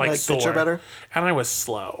always felt like pitcher sore, better? and I was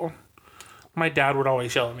slow. My dad would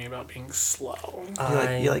always yell at me about being slow.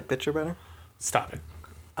 You like pitcher better? Stop it.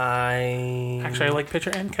 Actually, I like pitcher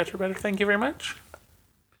and catcher better. Thank you very much.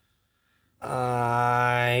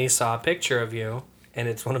 I saw a picture of you, and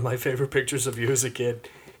it's one of my favorite pictures of you as a kid.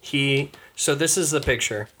 So this is the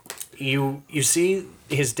picture. You see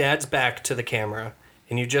his dad's back to the camera,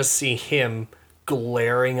 and you just see him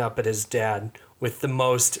glaring up at his dad with the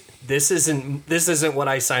most this isn't what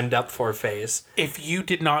I signed up for face. If you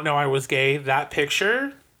did not know I was gay, that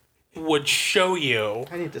picture would show you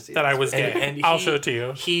I need to see that I this. was gay. And I'll show it to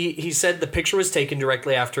you. He said the picture was taken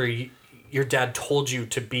directly after your dad told you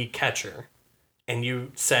to be catcher, and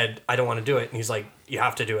you said I don't want to do it, and he's like you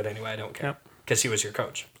have to do it anyway. I don't care Yep. because he was your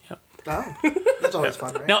coach. Oh, that's always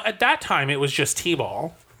fun, right? Now, at that time, it was just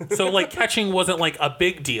T-ball. So, like, catching wasn't, like, a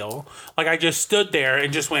big deal. Like, I just stood there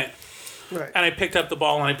and just went, Right. and I picked up the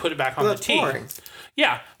ball and I put it back on That's the tee. boring.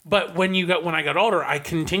 Yeah, but when I got older, I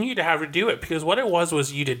continued to have to do it because what it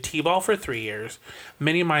was you did T-ball for 3 years,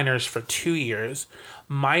 mini minors for 2 years,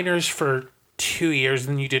 minors for 2 years,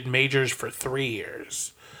 and then you did majors for 3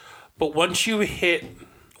 years. But once you hit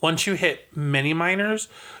mini minors,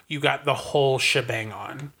 you got the whole shebang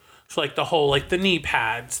on. So like the whole, like the knee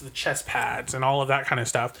pads, the chest pads, and all of that kind of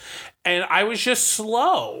stuff. And I was just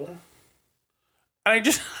slow. I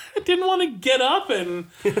just didn't want to get up and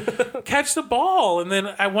catch the ball. And then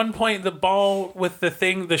at one point, the ball with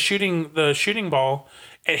the shooting ball,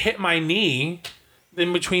 it hit my knee.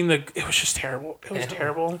 In between it was just terrible. It was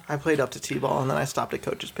terrible. I played up to T-ball, and then I stopped at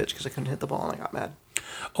coach's pitch because I couldn't hit the ball, and I got mad.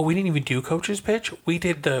 Oh, we didn't even do coach's pitch. We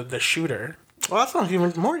did the shooter. Well, that's not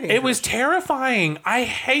even more dangerous. It was terrifying. I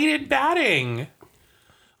hated batting.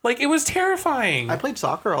 Like, it was terrifying. I played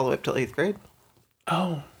soccer all the way up till 8th grade.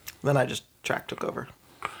 Oh. Then track took over.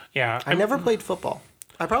 Yeah. I never played football.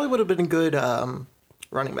 I probably would have been a good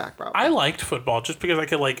running back, probably. I liked football just because I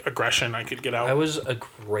could, like, aggression. I could get out. I was a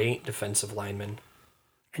great defensive lineman.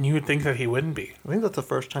 And you would think that he wouldn't be. I think that's the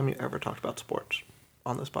first time you ever talked about sports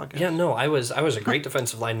on this podcast. Yeah, no, I was a great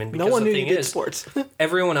defensive lineman because No one the knew you thing did is, sports.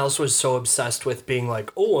 everyone else was so obsessed with being like,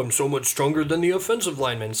 oh, I'm so much stronger than the offensive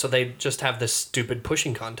lineman. So they just have this stupid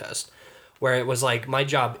pushing contest where it was like, my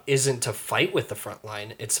job isn't to fight with the front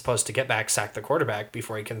line. It's supposed to get back, sack the quarterback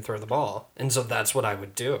before he can throw the ball. And so that's what I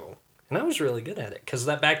would do. And I was really good at it because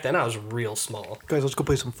back then I was real small. Guys, let's go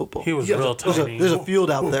play some football. He was real tiny. There's a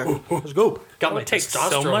field out there. Let's go. Got It my would take so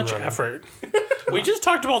testosterone much running. effort. We just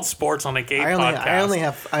talked about sports on a gay I podcast.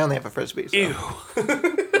 only have a frisbee. So.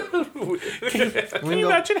 Ew. Can you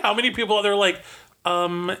imagine how many people are there like,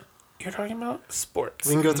 you're talking about sports?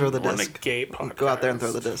 We can go throw the on a disc. gay podcast. Go out there and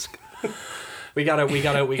throw the disc. We gotta gain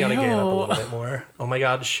up a Ew. little bit more. Oh my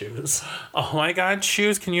god, shoes. Oh my god,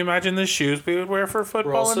 shoes. Can you imagine the shoes we would wear for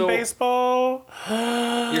football also- and baseball?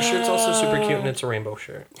 Your shirt's also super cute and it's a rainbow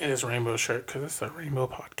shirt. It is a rainbow shirt because it's a rainbow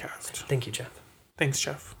podcast. Thank you, Jeff. Thanks,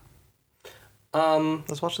 Jeff.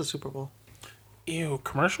 Let's watch the Super Bowl. Ew,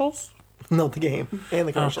 commercials? No, the game and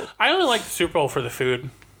the commercials. I only like the Super Bowl for the food.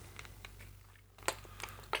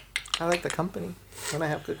 I like the company when I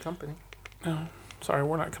have good company. No, sorry,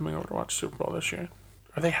 we're not coming over to watch Super Bowl this year.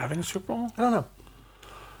 Are they having a Super Bowl? I don't know.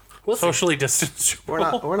 We'll see. Socially distanced Super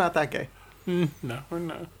Bowl? We're not that gay. No, we're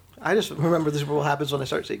not. I just remember the Super Bowl happens when I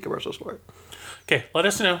start seeing commercials for it. Okay, let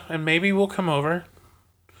us know, and maybe we'll come over.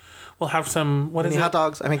 We'll have some. What is Mini it? hot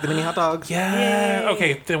dogs. I make the mini hot dogs. Yeah.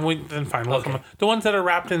 Okay. Then fine. We'll Okay. come. The ones that are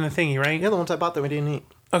wrapped in the thingy, right? Yeah, the ones I bought that we didn't eat.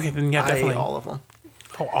 Okay. Then yeah, I definitely. ate all of them.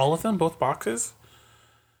 Oh, all of them, both boxes.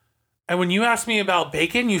 And when you asked me about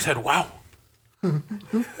bacon, you said, "Wow."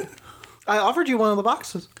 I offered you one of the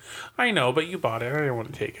boxes. I know, but you bought it. I didn't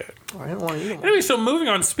want to take it. I didn't want to eat them. Anyway, so moving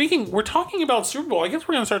on. We're talking about Super Bowl. I guess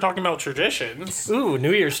we're gonna start talking about traditions. Ooh,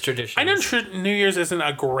 New Year's tradition. I know New Year's isn't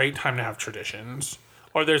a great time to have traditions,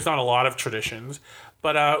 or there's not a lot of traditions.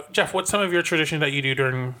 But Jeff, what's some of your tradition that you do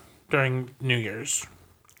during New Year's?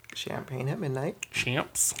 Champagne at midnight.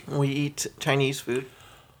 Champs. We eat Chinese food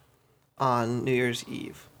on New Year's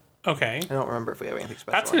Eve. Okay. I don't remember if we have anything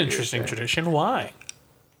special. That's on an New Year's interesting Day. tradition. Why?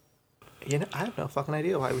 You know, I have no fucking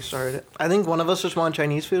idea why we started it. I think one of us just wanted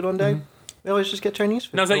Chinese food one day. We always just get Chinese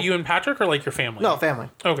food. Now, is that you and Patrick or like your family? No, family.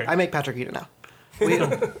 Okay. I make Patrick eat it now.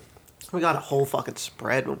 We got a whole fucking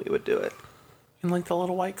spread when we would do it. In like the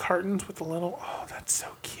little white cartons with the little. Oh, that's so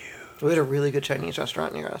cute. We had a really good Chinese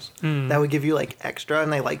restaurant near us that would give you like extra,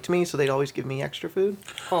 and they liked me, so they'd always give me extra food.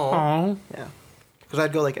 Aw. Oh, Yeah, because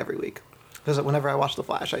I'd go like every week. Because whenever I watch The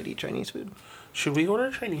Flash, I'd eat Chinese food. should we order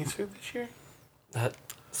Chinese food this year? That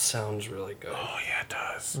sounds really good. Oh yeah, it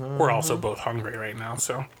does. We're also both hungry right now,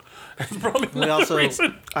 so it's probably We another also,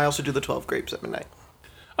 reason. I also do the 12 grapes at midnight.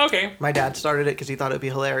 Okay. My dad started it because he thought it'd be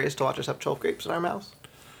hilarious to watch us have 12 grapes in our mouths.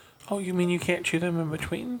 Oh, you mean you can't chew them in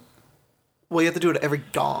between? Well, you have to do it every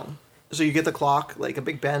dong. So you get the clock, like a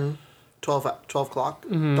Big Ben 12 clock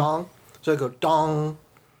dong. So it go dong,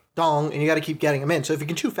 dong, and you got to keep getting them in. So if you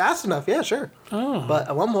can chew fast enough, yeah, sure. Oh. But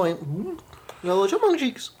at one point, you know, little chipmunk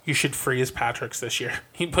cheeks. You should freeze Patrick's this year.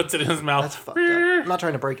 He puts it in his mouth. That's fucked up. I'm not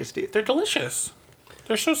trying to break his teeth. They're delicious.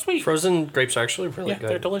 They're so sweet. Frozen grapes are actually really Yeah, they're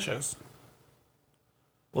good. delicious.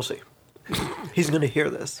 We'll see. He's going to hear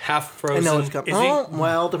this. Half I know frozen. it's coming. Is he- Oh,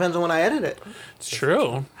 well, depends on when I edit it. It's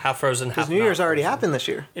true. Half frozen. Half Because New Year's not already frozen. happened this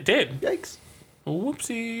year. It did. Yikes.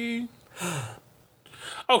 Whoopsie.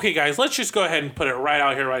 Okay, guys, let's just go ahead and put it right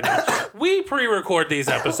out here right now. We pre-record these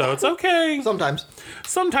episodes, okay? Sometimes.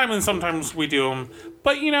 Sometimes we do them.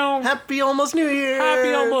 But, you know, Happy almost New Year.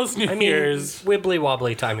 happy almost New I mean, Year's. wibbly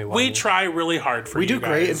wobbly, timey wimey. We try really hard for We you do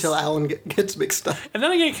great guys. until Alan gets mixed up. And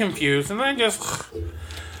then I get confused, and then I just...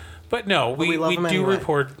 But no, we love them do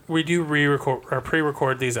anyway. we do re-record or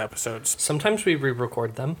pre-record these episodes. Sometimes we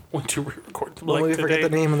re-record them. We do re-record them When like we today. forget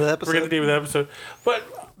the name of the episode. Forget the name of the episode. But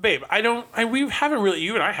babe, we haven't really.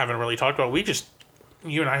 You and I haven't really talked about.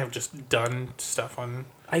 You and I have just done stuff on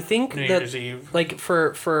I think New that Year's Eve. like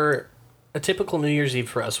for a typical New Year's Eve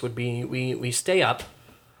for us would be we stay up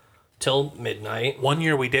till midnight. One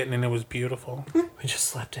year we didn't, and it was beautiful. We just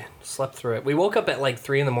slept through it. We woke up at like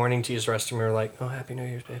 3 a.m. to use the restroom. We were like, "Oh, Happy New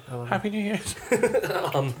Year's, babe." I love you." Happy New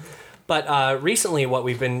Year's. But recently, what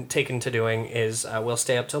we've been taken to doing is we'll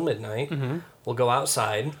stay up till midnight. Mm-hmm. We'll go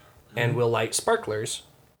outside and we'll light sparklers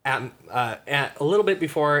at a little bit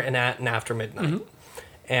before and at and after midnight. Mm-hmm.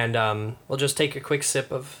 And we'll just take a quick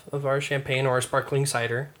sip of our champagne or our sparkling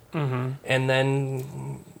cider, and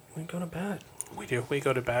then we go to bed. We do. We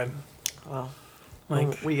go to bed. Well, Like-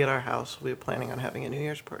 when we get our house, we're planning on having a New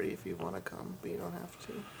Year's party if you want to come, but you don't have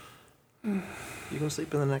to. You can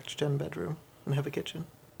sleep in the next gen bedroom and have a kitchen.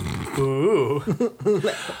 Ooh.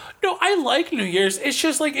 No, I like New Year's. It's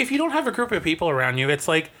just like if you don't have a group of people around you, it's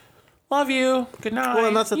like, love you, good night. Well,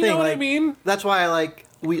 and that's the you thing. know what I like, mean? That's why I like.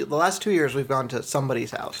 The last 2 years we've gone to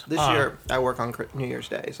somebody's house. This Ah. year I work on New Year's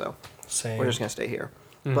Day, so Same. we're just gonna stay here.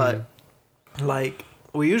 But like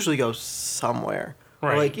we usually go somewhere. Or,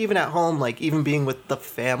 Right. like even at home, like even being with the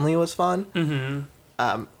family was fun.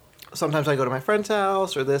 Mm-hmm. Sometimes I go to my friend's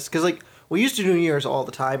house or this because like we used to do New Year's all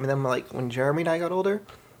the time, and then like when Jeremy and I got older,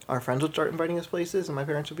 our friends would start inviting us places, and my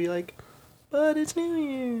parents would be like, "But it's New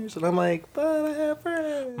Year's," and I'm like, "But I have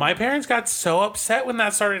friends." My parents got so upset when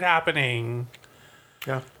that started happening.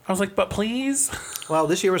 Yeah. I was like, but please. Well,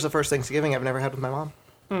 this year was the first Thanksgiving I've never had with my mom.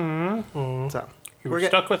 Mm-hmm. So You were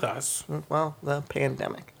stuck with us. well, the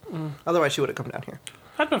pandemic. Otherwise, she would have come down here.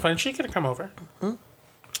 That'd been fun. She could have come over.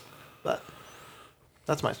 But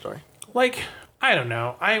that's my story. Like, I don't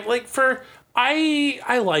know. I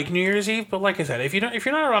like New Year's Eve, but like I said, if you're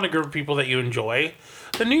not around a group of people that you enjoy,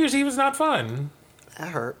 then New Year's Eve is not fun. That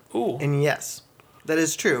hurt. Ooh. And yes, That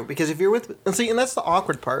is true, because if you're with... And that's the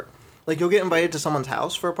awkward part. Like, you'll get invited to someone's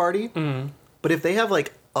house for a party, but if they have,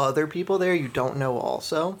 like, other people there you don't know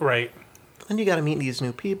also... Right. Then you gotta meet these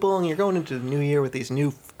new people, and you're going into the new year with these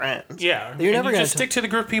new friends. Yeah. You're never gonna just stick to the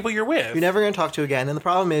group of people you're with. You're never gonna talk to again, and the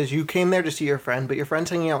problem is you came there to see your friend, but your friend's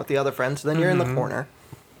hanging out with the other friend, so then you're in the corner.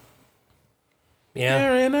 Yeah.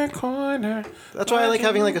 You're in a corner. That's why I like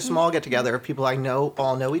having, like, a small get-together of people I know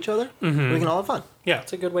all know each other. We can all have fun. Yeah.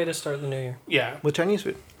 It's a good way to start the new year. Yeah. With Chinese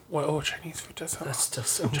food. Well, oh, Chinese food does sound... That's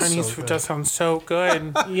just so Chinese so food good. does sound so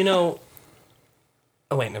good. You know...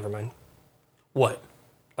 Oh, wait, never mind. What?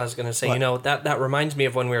 I was going to say, What? you know, that reminds me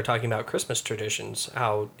of when we were talking about Christmas traditions,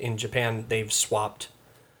 how in Japan they've swapped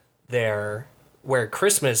their... Where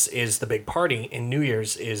Christmas is the big party and New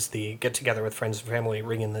Year's is the get-together with friends and family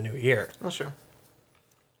ring in the new year. Oh, sure.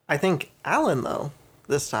 I think Alan, though,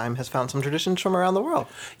 this time has found some traditions from around the world.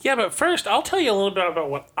 Yeah, but first, I'll tell you a little bit about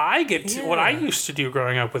what I get to, what I Yeah. used to do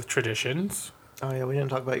growing up with traditions. Oh, yeah, we didn't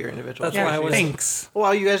talk about your individual. That's why I was- Thanks.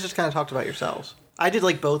 Well, you guys just kind of talked about yourselves. I did,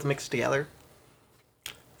 like, both mixed together.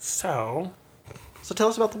 So, So tell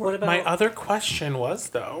us about the What world. about... my other question was,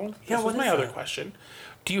 though... Yeah, this what was my is other that? question.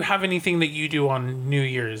 Do you have anything that you do on New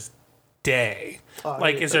Year's Day?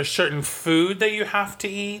 Like, is there certain food that you have to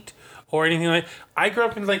eat? Or anything like... I grew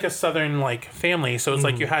up in, like, a southern, like, family, so it's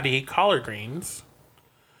like you had to eat collard greens.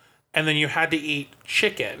 And then you had to eat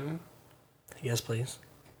chicken. Yes, please.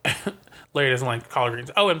 Larry doesn't like collard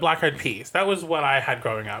greens. Oh, and black-eyed peas. That was what I had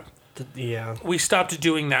growing up. Yeah. We stopped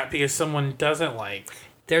doing that because someone doesn't like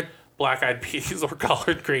They're, black-eyed peas or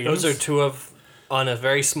collard greens. those are two of... On a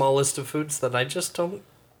very small list of foods that I just don't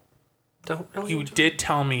really You enjoy. did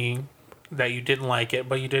tell me that you didn't like it,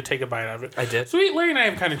 but you did take a bite of it. I did. So Larry and I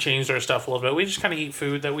have kind of changed our stuff a little bit. We just kind of eat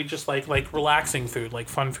food that we just like relaxing food, like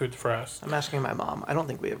fun food for us. I'm asking my mom. I don't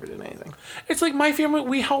think we ever did anything. It's like my family.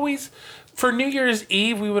 We always, for New Year's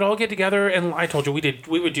Eve, we would all get together, and I told you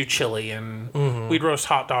we would do chili and we'd roast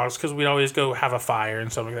hot dogs because we'd always go have a fire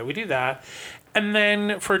and stuff like that. We do that, and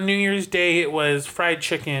then for New Year's Day it was fried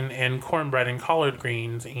chicken and cornbread and collard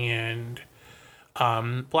greens and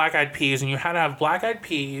black-eyed peas, and you had to have black-eyed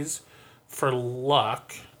peas for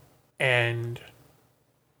luck and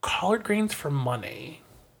collard greens for money.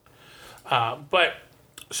 But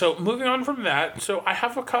so moving on from that, so I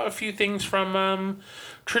have a few things from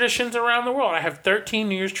traditions around the world. I have 13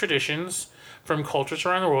 New Year's traditions from cultures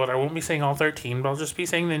around the world. I won't be saying all 13, but I'll just be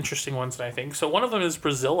saying the interesting ones that I think. So one of them is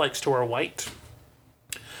Brazil likes to wear white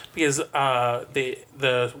because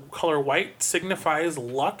the color white signifies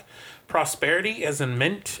luck, prosperity, as in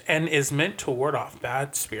mint, and is meant to ward off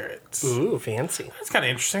bad spirits. Ooh, fancy. That's kind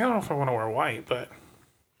of interesting. I don't know if I want to wear white, but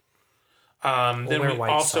then wear we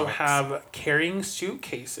white also socks. have carrying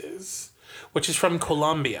suitcases, which is from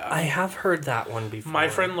Colombia. I have heard that one before. My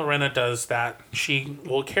friend Lorena does that. She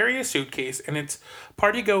will carry a suitcase, and it's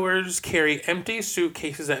partygoers carry empty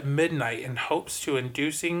suitcases at midnight in hopes to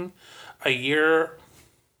inducing a year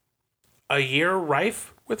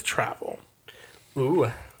rife with travel.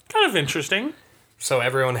 Ooh. Kind of interesting. So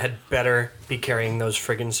everyone had better be carrying those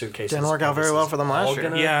friggin' suitcases. Didn't work out very This well is for them all last year.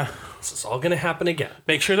 gonna- Yeah. This is all going to happen again.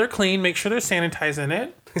 Make sure they're clean. Make sure they're sanitizing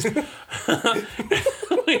it.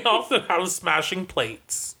 We also have smashing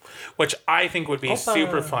plates, which I think would be Opa.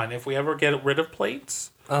 super fun if we ever get rid of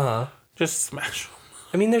plates. Uh-huh. Just smash them.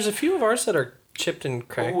 I mean, there's a few of ours that are chipped and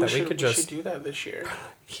cracked that we could We just... should do that this year.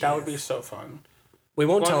 That would be so fun. We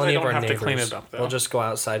won't As long tell as I any of don't our have to neighbors. clean it up, though. We'll just go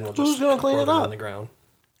outside and we'll Who's just gonna clean throw it them up? on the ground.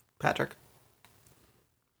 Patrick.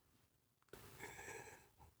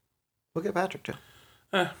 Look at Patrick, too.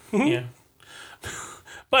 Yeah.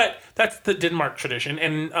 But that's the Denmark tradition.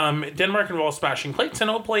 And Denmark involves smashing plates and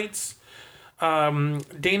old plates.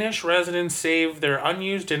 Danish residents save their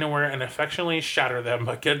unused dinnerware and affectionately shatter them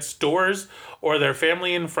against doors or their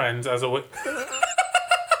family and friends as a way.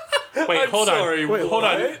 Wait, hold sorry, on. wait, Hold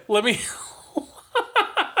on. what? Let me.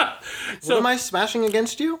 What am I smashing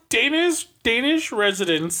against you? Danish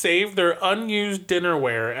residents save their unused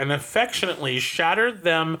dinnerware and affectionately shatter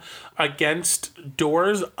them against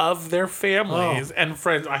doors of their families and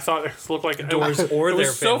friends. I thought it looked like Doors or it their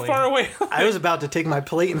was so family. far away. I was about to take my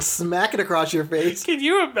plate and smack it across your face. Can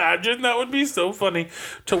you imagine? That would be so funny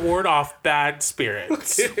to ward off bad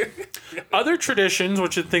spirits. Other traditions,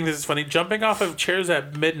 which I think this is funny, jumping off of chairs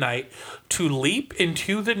at midnight to leap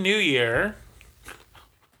into the new year.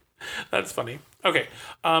 That's funny. Okay.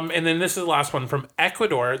 And then this is the last one from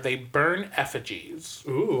Ecuador. They burn effigies.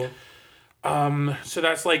 Ooh. So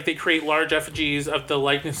that's like they create large effigies of the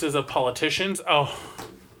likenesses of politicians. Oh,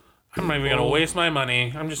 I'm not even going to waste my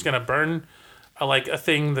money. I'm just going to burn a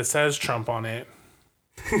thing that says Trump on it.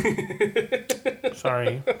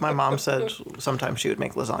 Sorry. My mom said sometimes she would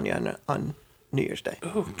make lasagna on New Year's Day.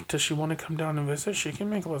 Ooh, does she want to come down and visit? She can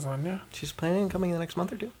make lasagna. She's planning on coming the next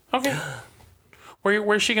month or two. Okay.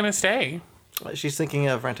 Where's she gonna stay? She's thinking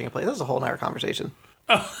of renting a place. That's a whole nother conversation.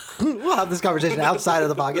 We'll have this conversation outside of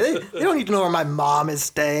the pocket. They don't need to know where my mom is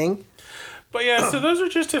staying. But yeah, so those are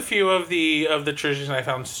just a few of the traditions I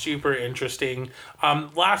found super interesting.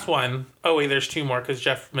 Last one. Oh wait, there's two more because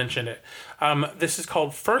Jeff mentioned it. This is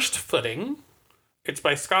called First Footing. It's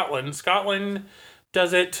by Scotland. Scotland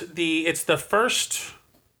does it. It's the first.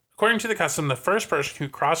 According to the custom, the first person who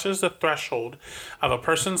crosses the threshold of a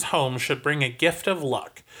person's home should bring a gift of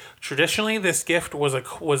luck. Traditionally, this gift was a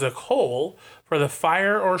coal for the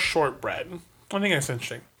fire or shortbread. I think that's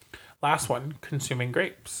interesting. Last one, consuming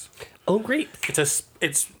grapes. Oh, great.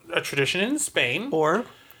 It's a tradition in Spain. Or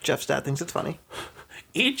Jeff's dad thinks it's funny.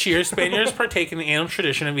 Each year, Spaniards partake in the annual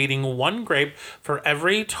tradition of eating one grape for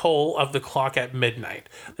every toll of the clock at midnight.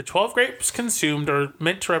 The 12 grapes consumed are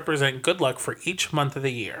meant to represent good luck for each month of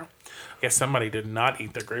the year. I guess somebody did not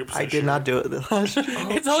eat the grapes. I did not do it last year.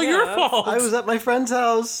 It's all your fault. I was at my friend's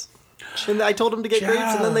house, and I told them to get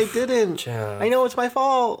grapes, and then they didn't. Jeff. I know it's my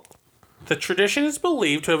fault. The tradition is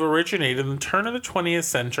believed to have originated in the turn of the 20th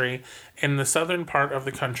century in the southern part of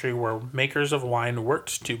the country where makers of wine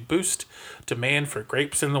worked to boost demand for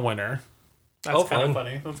grapes in the winter. That's kind of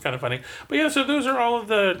funny. That's kind of funny. But yeah, so those are all of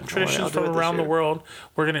the traditions from around the world.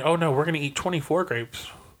 We're gonna eat 24 grapes.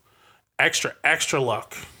 Extra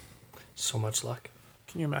luck. So much luck.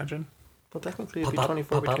 Can you imagine? Well, technically it'd be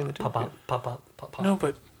 24 between the two. Pop. No,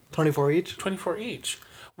 but 24 each? 24 each.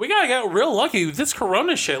 We gotta get real lucky with this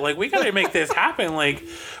Corona shit. Like, we gotta make this happen. Like,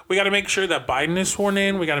 we gotta make sure that Biden is sworn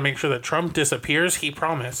in. We gotta make sure that Trump disappears. He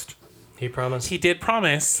promised. He promised. He did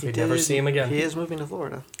promise. We'd never see him again. He is moving to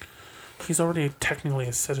Florida. He's already technically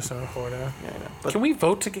a citizen of Florida. Yeah, I know. But Can we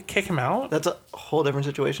vote to kick him out? that's a whole different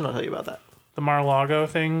situation. I'll tell you about that. The Mar-a-Lago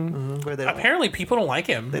thing? Where they don't, Apparently, people don't like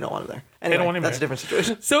him. they don't want him there. Anyway, don't want him that's there. a different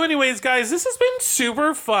situation. So anyways, guys, this has been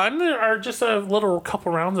super fun. There are just a little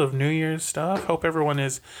couple rounds of New Year's stuff. Hope everyone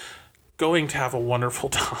is going to have a wonderful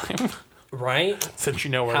time. Right? Since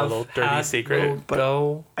you know our little dirty secret.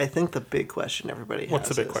 Go. I think the big question everybody has What's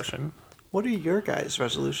the big is, question? what are your guys'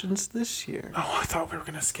 resolutions this year? Oh, I thought we were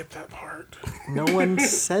going to skip that part. No one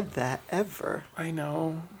said that ever, I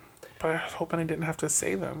know. But I was hoping I didn't have to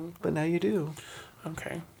say them. but now you do.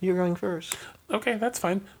 Okay. You're going first. Okay, that's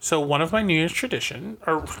fine. So one of my New Year's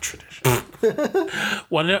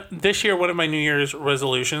this year, one of my New Year's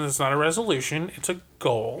resolutions, it's not a resolution, it's a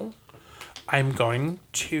goal. I'm going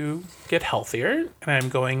to get healthier, and I'm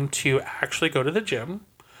going to actually go to the gym.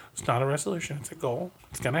 It's not a resolution, it's a goal.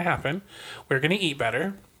 It's going to happen. We're going to eat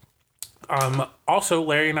better. Also,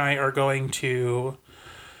 Larry and I are going to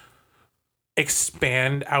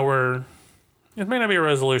expand our... It may not be a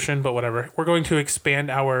resolution, but whatever. We're going to expand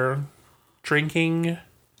our drinking...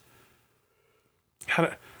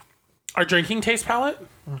 our drinking taste palette.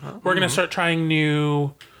 We're going to start trying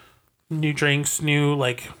new drinks, new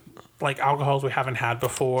like alcohols we haven't had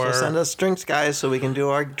before. So send us drinks, guys, so we can do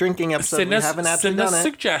our drinking episode. We haven't actually done it.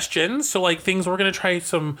 Suggestions. So like things we're gonna try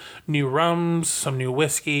some new rums, some new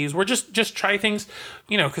whiskeys. We're just try things,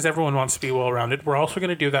 because everyone wants to be well rounded. We're also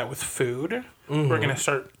gonna do that with food. We're gonna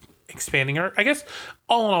start expanding I guess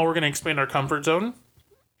all in all, we're gonna expand our comfort zone.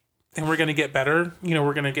 And we're gonna get better.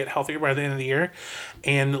 We're gonna get healthier by the end of the year.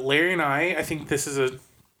 And Larry and I think this is a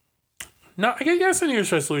New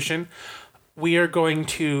Year's resolution. We are going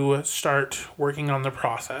to start working on the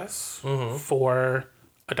process for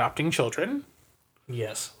adopting children.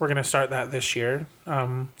 Yes. We're going to start that this year.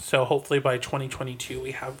 So hopefully by 2022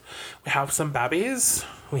 we have some babbies.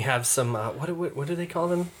 We have some, what do they call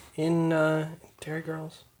them in Dairy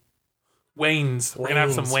Girls? Wains. We're going to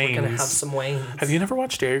have some Wains. We're going to have some Wains. Have you never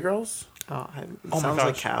watched Dairy Girls? Oh, it my sounds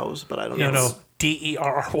like gosh. cows, but I don't know. No. Derry.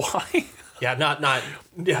 Yeah, not,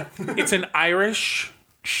 yeah. It's an Irish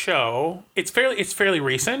show. It's fairly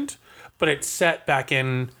recent, but it's set back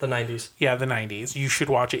in The 90s. the 90s. You should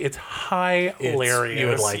watch it. It's hilarious. You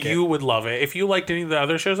would like it. You would love it. If you liked any of the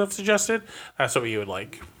other shows I've suggested, that's what you would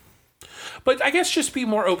like. But I guess just be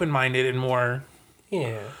more open-minded and more,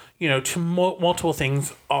 Yeah. to multiple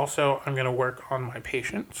things. Also, I'm going to work on my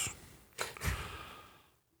patience.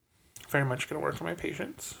 Very much going to work on my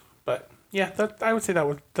patience. But yeah, I would say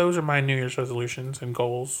those are my New Year's resolutions and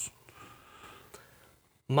goals.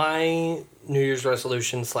 My New Year's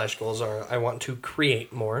resolution / goals are I want to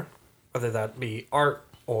create more, whether that be art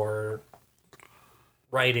or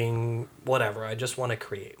writing, whatever. I just want to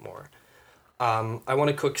create more. I want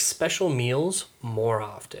to cook special meals more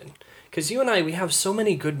often. Because you and I, we have so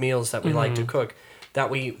many good meals that we like to cook. that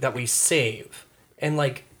we save, and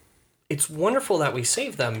like, it's wonderful that we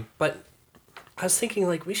save them. But I was thinking,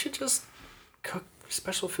 like, we should just cook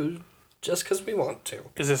special food just because we want to.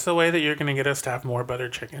 Is this the way that you're going to get us to have more butter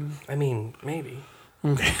chicken? I mean, maybe.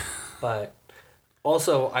 Okay. But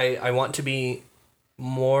also, I want to be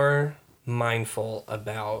more mindful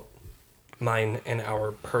about mine and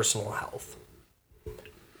our personal health.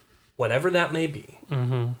 Whatever that may be.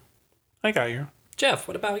 I got you. Jeff,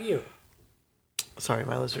 what about you? Sorry,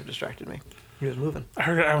 my lizard distracted me. He was moving. I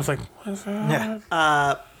heard it. I was like, what is that?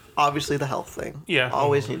 Yeah. Obviously the health thing. Yeah.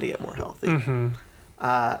 Always need to get more healthy.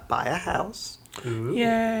 Buy a house. Ooh.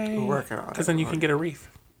 Yay. We're working on it. Because then you can get a wreath.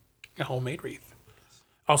 A homemade wreath.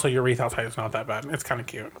 Also, your wreath outside is not that bad. It's kind of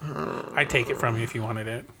cute. I'd take it from you if you wanted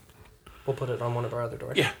it. We'll put it on one of our other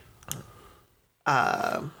doors. Yeah.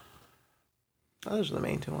 Those are the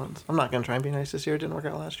main two ones. I'm not going to try and be nice this year. It didn't work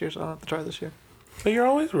out last year, so I don't have to try this year. But you're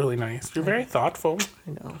always really nice. You're very thoughtful.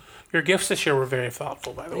 I know. Your gifts this year were very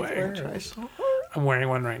thoughtful, by the way. Try so hard. I'm wearing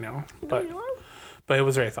one right now. But it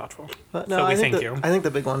was very thoughtful. But no, So we I think thank you. I think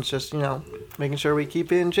the big one's just, making sure we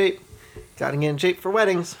keep in shape. Got to get in shape for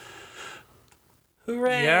weddings.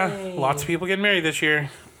 Hooray! Yeah. Lots of people getting married this year.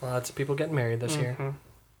 Lots of people getting married this year.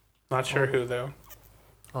 Not sure who, though.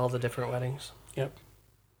 All the different weddings. Yep.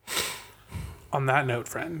 On that note,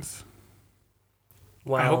 friends,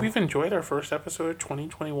 Wow. I hope you've enjoyed our first episode of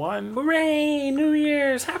 2021. Hooray! New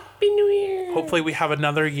Year's! Happy New Year! Hopefully we have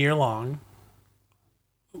another year long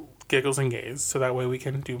Giggles and Gays, so that way we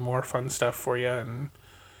can do more fun stuff for you. And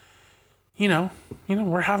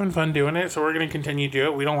we're having fun doing it, so we're going to continue to do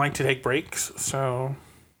it. We don't like to take breaks, so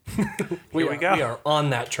here we go. We are on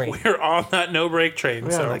that train. We're on that no break train.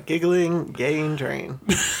 We're So on a giggling, gaying train.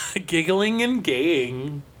 giggling and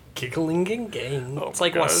gaying. Giggling and gaying. Oh It's my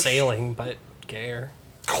like gosh. wassailing, but gayer.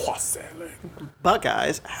 Cross-selling. But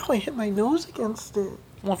guys, ow, I hit my nose against it.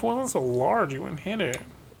 Well, if it wasn't so large, you wouldn't hit it.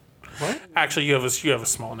 What? Actually, you have a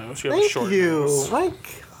small nose. You have a Thank short you. nose. My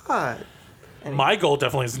God. My goal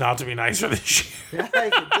definitely is not to be nicer this year. I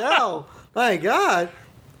can tell. My God.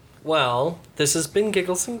 Well, this has been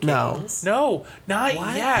Giggles and No. Gays. No, not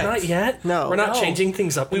What? yet. Not yet? No. We're not No. changing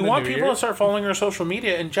things up We in the want new people year? to start following our social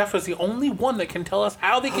media, and Jeff is the only one that can tell us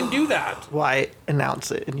how they can do that. Why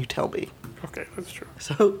announce it and you tell me? Okay, that's true.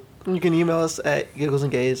 So you can email us at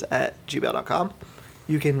gigglesandgays@gmail.com.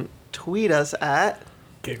 You can tweet us at.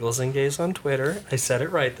 Giggles and Gays on Twitter. I said it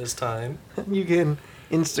right this time. You can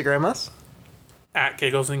Instagram us. At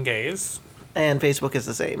Giggles and Gays. And Facebook is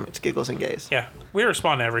the same. It's Giggles and Gays. Yeah, we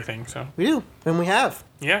respond to everything, so We do. And we have.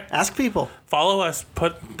 yeah. Ask people. Follow us.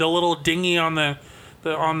 Put the little dingy on the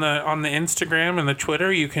Instagram and the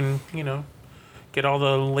Twitter. You can, get all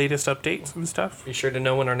the latest updates and stuff. Be sure to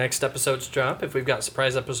know when our next episodes drop, if we've got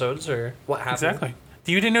surprise episodes or what happened. Exactly.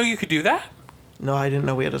 You didn't know you could do that? No, I didn't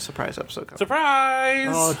know we had a surprise episode coming. Surprise!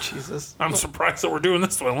 Oh, Jesus. I'm surprised that we're doing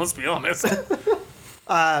this one, let's be honest.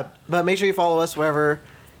 But make sure you follow us wherever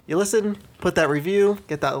you listen. Put that review.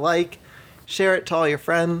 Get that like. Share it to all your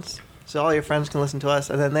friends. So all your friends can listen to us.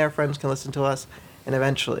 And then their friends can listen to us. And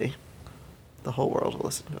eventually, the whole world will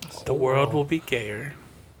listen to us. The world will be gayer.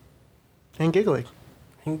 And giggling.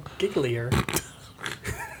 And gigglier.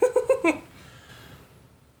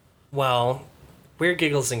 Well, we're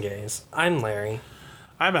Giggles and Gays. I'm Larry.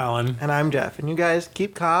 I'm Alan. And I'm Jeff. And you guys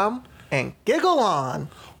keep calm and giggle on.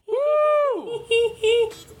 Woo!